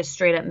anything that I just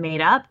straight up made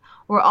up,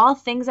 were all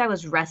things I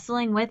was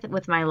wrestling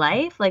with my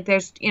life. Like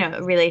there's,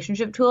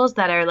 relationship tools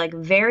that are like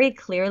very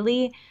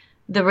clearly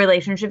the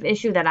relationship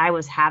issue that I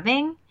was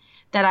having,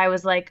 that I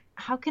was like,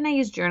 how can I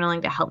use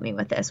journaling to help me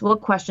with this?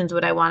 What questions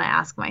would I want to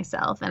ask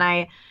myself? And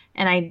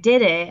I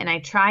did it and I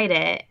tried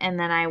it, and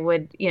then I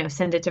would,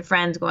 send it to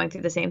friends going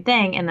through the same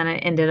thing, and then it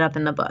ended up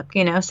in the book,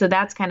 So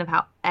that's kind of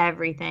how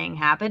everything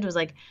happened, was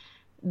like,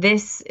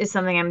 this is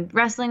something I'm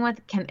wrestling with.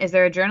 Is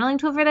there a journaling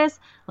tool for this?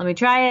 Let me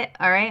try it.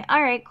 All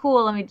right,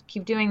 cool. Let me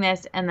keep doing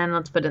this, and then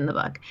let's put it in the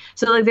book.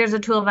 So like there's a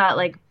tool about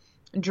like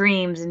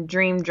dreams and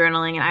dream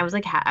journaling, and I was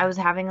like I was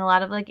having a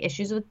lot of like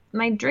issues with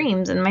my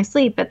dreams and my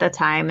sleep at the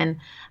time, and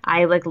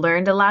I like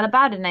learned a lot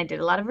about it, and I did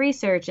a lot of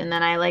research, and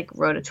then I like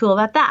wrote a tool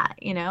about that,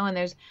 and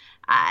there's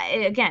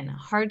again,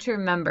 hard to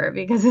remember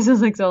because this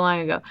was like so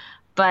long ago,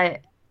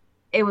 but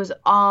it was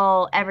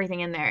everything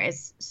in there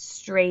is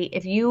straight.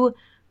 If you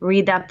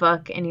read that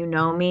book and you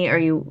know me, or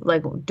you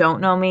like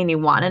don't know me and you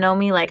want to know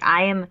me, like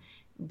I am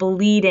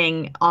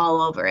bleeding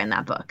all over in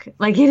that book.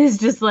 Like it is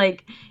just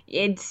like,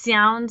 it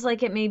sounds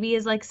like it maybe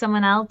is like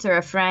someone else or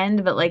a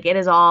friend, but like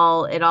it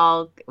all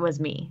was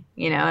me,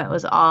 it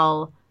was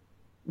all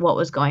what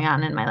was going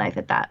on in my life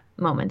at that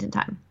moment in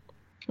time,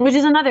 which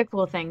is another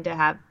cool thing to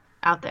have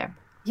out there.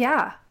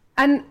 Yeah.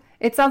 And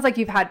it sounds like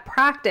you've had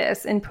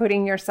practice in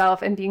putting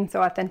yourself and being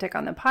so authentic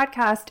on the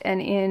podcast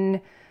and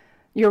in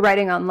your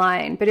writing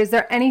online. But is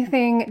there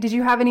did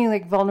you have any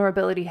like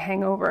vulnerability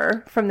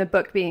hangover from the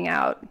book being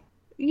out?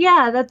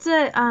 Yeah, that's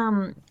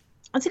a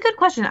good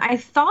question. I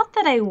thought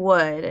that I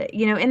would,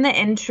 in the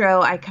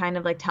intro, I kind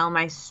of like tell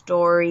my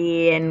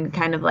story and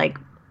kind of like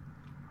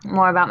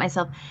more about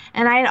myself.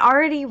 And I had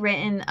already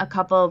written a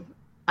couple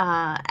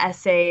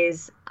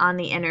essays on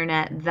the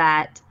internet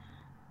that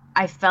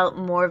I felt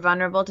more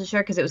vulnerable to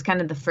share, because it was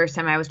kind of the first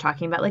time I was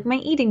talking about like my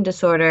eating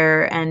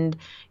disorder and,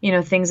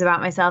 things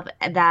about myself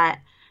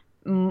that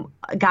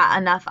got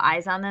enough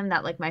eyes on them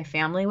that like my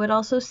family would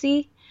also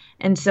see.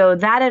 And so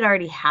that had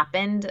already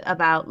happened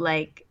about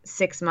like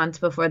 6 months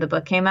before the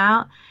book came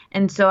out.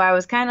 And so I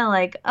was kind of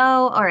like,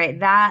 oh, all right,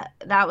 that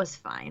was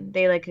fine.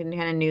 They like kind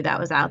of knew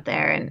that was out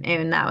there,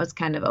 and that was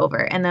kind of over.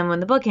 And then when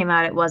the book came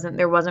out,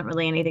 there wasn't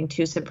really anything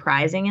too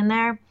surprising in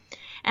there.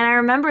 And I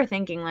remember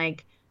thinking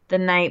like the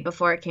night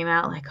before it came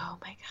out, like, oh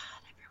my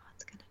God,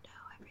 everyone's going to know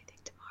everything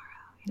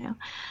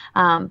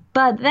tomorrow,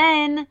 but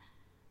then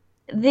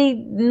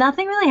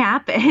nothing really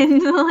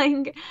happened.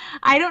 Like,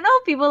 I don't know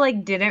if people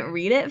like didn't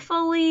read it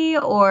fully,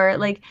 or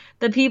like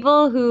the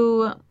people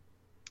who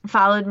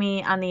followed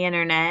me on the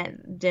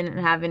internet didn't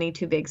have any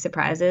too big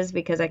surprises,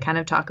 because I kind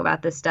of talk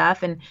about this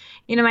stuff. And,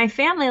 my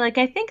family, like,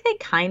 I think they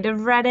kind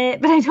of read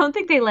it, but I don't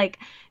think they like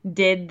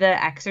did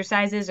the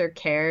exercises or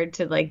cared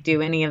to like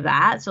do any of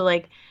that. So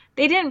like,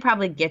 they didn't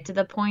probably get to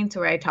the points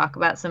where I talk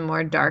about some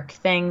more dark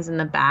things in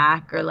the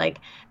back, or like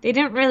they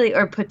didn't really,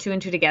 or put two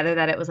and two together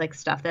that it was like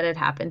stuff that had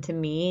happened to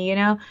me,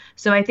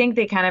 So I think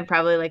they kind of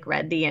probably like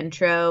read the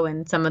intro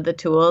and some of the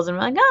tools and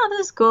were like, oh,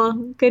 this is cool.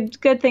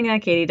 Good thing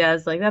that Katie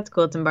does. Like, that's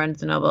cool. It's in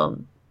Barnes & Noble.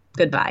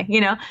 Goodbye,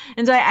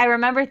 And so I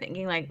remember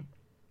thinking like,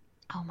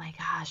 oh my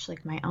gosh,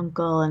 like my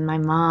uncle and my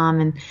mom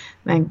and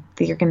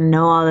they're going to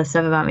know all this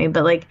stuff about me.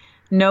 But like,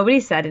 nobody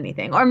said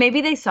anything, or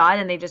maybe they saw it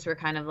and they just were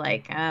kind of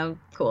like, oh,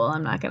 cool.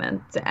 I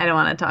don't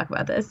want to talk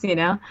about this,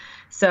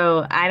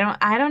 So I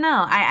don't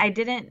know. I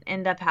didn't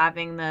end up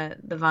having the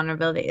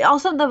vulnerability.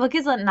 Also, the book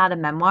is not a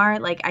memoir.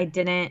 Like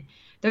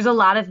there's a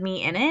lot of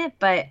me in it,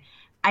 but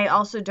I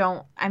also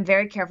I'm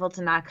very careful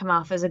to not come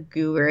off as a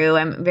guru.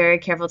 I'm very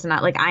careful to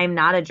not, like, I'm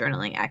not a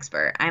journaling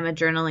expert. I'm a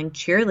journaling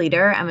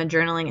cheerleader. I'm a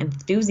journaling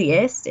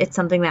enthusiast. It's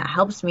something that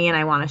helps me and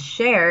I want to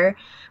share.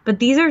 But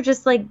these are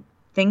just like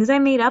things I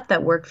made up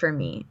that work for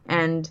me.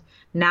 And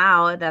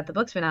now that the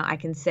book's been out, I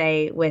can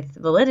say with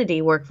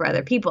validity, work for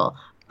other people.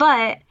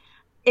 But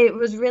it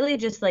was really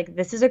just like,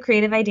 this is a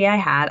creative idea I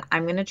had.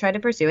 I'm going to try to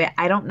pursue it.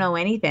 I don't know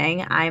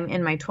anything. I'm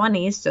in my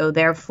 20s. So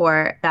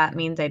therefore, that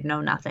means I'd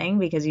know nothing,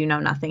 because you know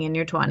nothing in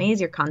your 20s.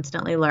 You're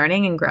constantly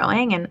learning and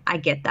growing. And I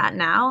get that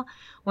now.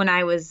 When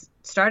I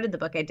started the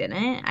book, I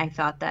didn't. I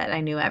thought that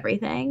I knew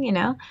everything,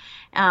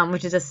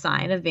 which is a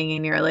sign of being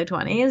in your early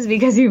 20s,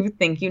 because you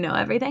think you know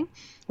everything.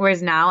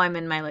 Whereas now I'm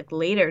in my like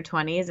later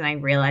 20s and I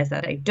realize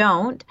that I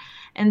don't.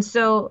 And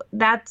so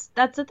that's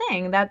the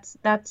thing. That's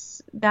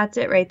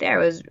it right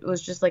there. It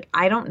was just like,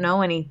 I don't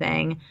know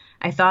anything.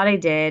 I thought I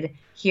did.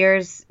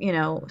 Here's,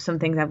 some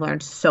things I've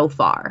learned so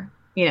far,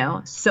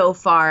 so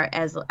far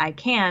as I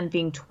can,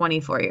 being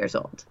 24 years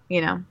old,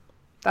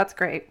 That's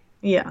great.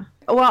 Yeah.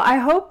 Well, I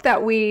hope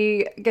that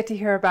we get to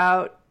hear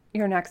about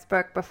your next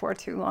book before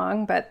too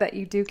long, but that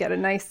you do get a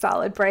nice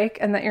solid break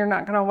and that you're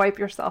not going to wipe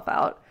yourself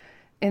out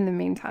in the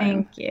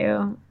meantime.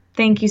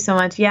 Thank you so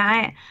much.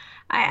 Yeah,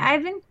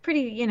 I've been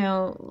pretty,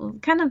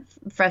 kind of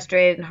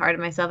frustrated and hard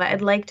on myself.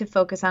 I'd like to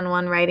focus on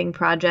one writing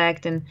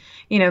project. And,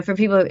 for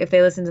people, if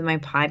they listen to my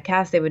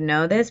podcast, they would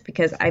know this,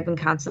 because I've been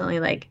constantly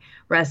like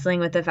wrestling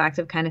with the fact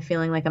of kind of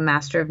feeling like a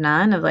master of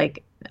none, of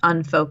like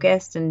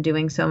unfocused and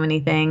doing so many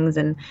things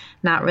and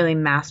not really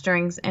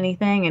mastering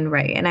anything.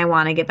 And I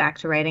want to get back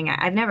to writing.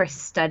 I've never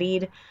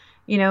studied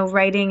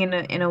writing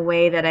in a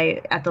way that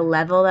at the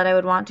level that I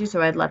would want to.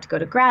 So I'd love to go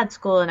to grad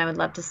school, and I would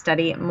love to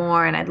study it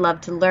more, and I'd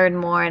love to learn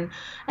more. And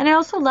I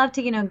also love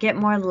to, get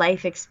more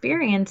life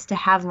experience to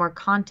have more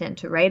content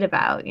to write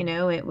about,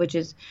 which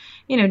is,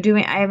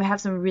 I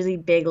have some really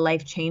big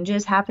life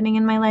changes happening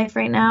in my life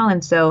right now.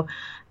 And so,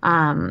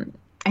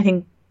 I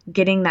think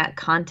getting that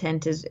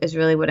content is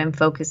really what I'm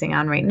focusing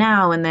on right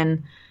now. And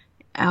then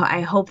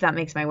I hope that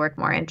makes my work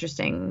more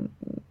interesting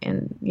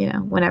and,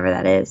 whenever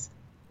that is.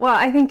 Well,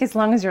 I think as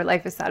long as your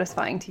life is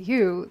satisfying to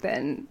you,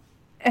 then,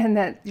 and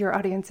that your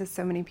audience is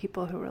so many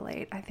people who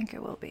relate, I think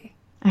it will be.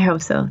 I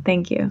hope so.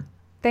 Thank you.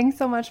 Thanks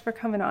so much for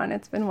coming on.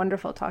 It's been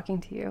wonderful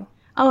talking to you.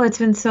 Oh, it's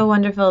been so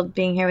wonderful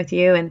being here with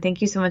you. And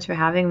thank you so much for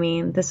having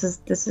me. This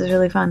is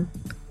really fun.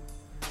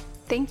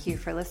 Thank you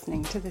for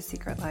listening to the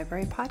Secret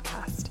Library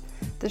podcast.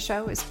 The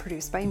show is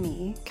produced by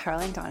me,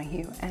 Caroline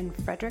Donahue, and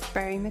Frederick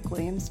Barry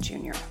McWilliams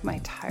Jr., my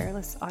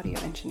tireless audio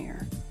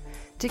engineer.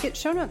 To get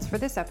show notes for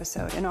this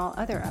episode and all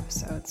other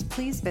episodes,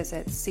 please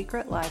visit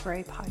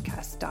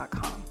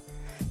secretlibrarypodcast.com.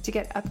 To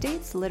get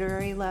updates,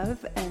 literary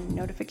love, and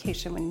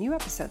notification when new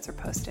episodes are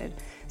posted,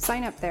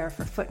 sign up there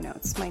for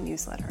Footnotes, my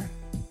newsletter.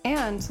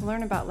 And to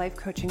learn about life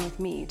coaching with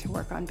me to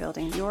work on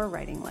building your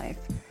writing life,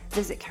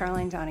 visit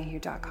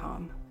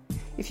carolinedonahue.com.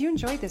 If you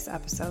enjoyed this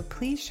episode,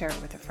 please share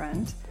it with a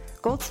friend.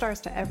 Gold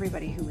stars to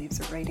everybody who leaves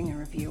a rating and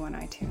review on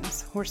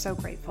iTunes. We're so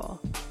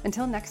grateful.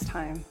 Until next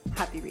time,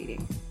 happy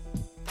reading.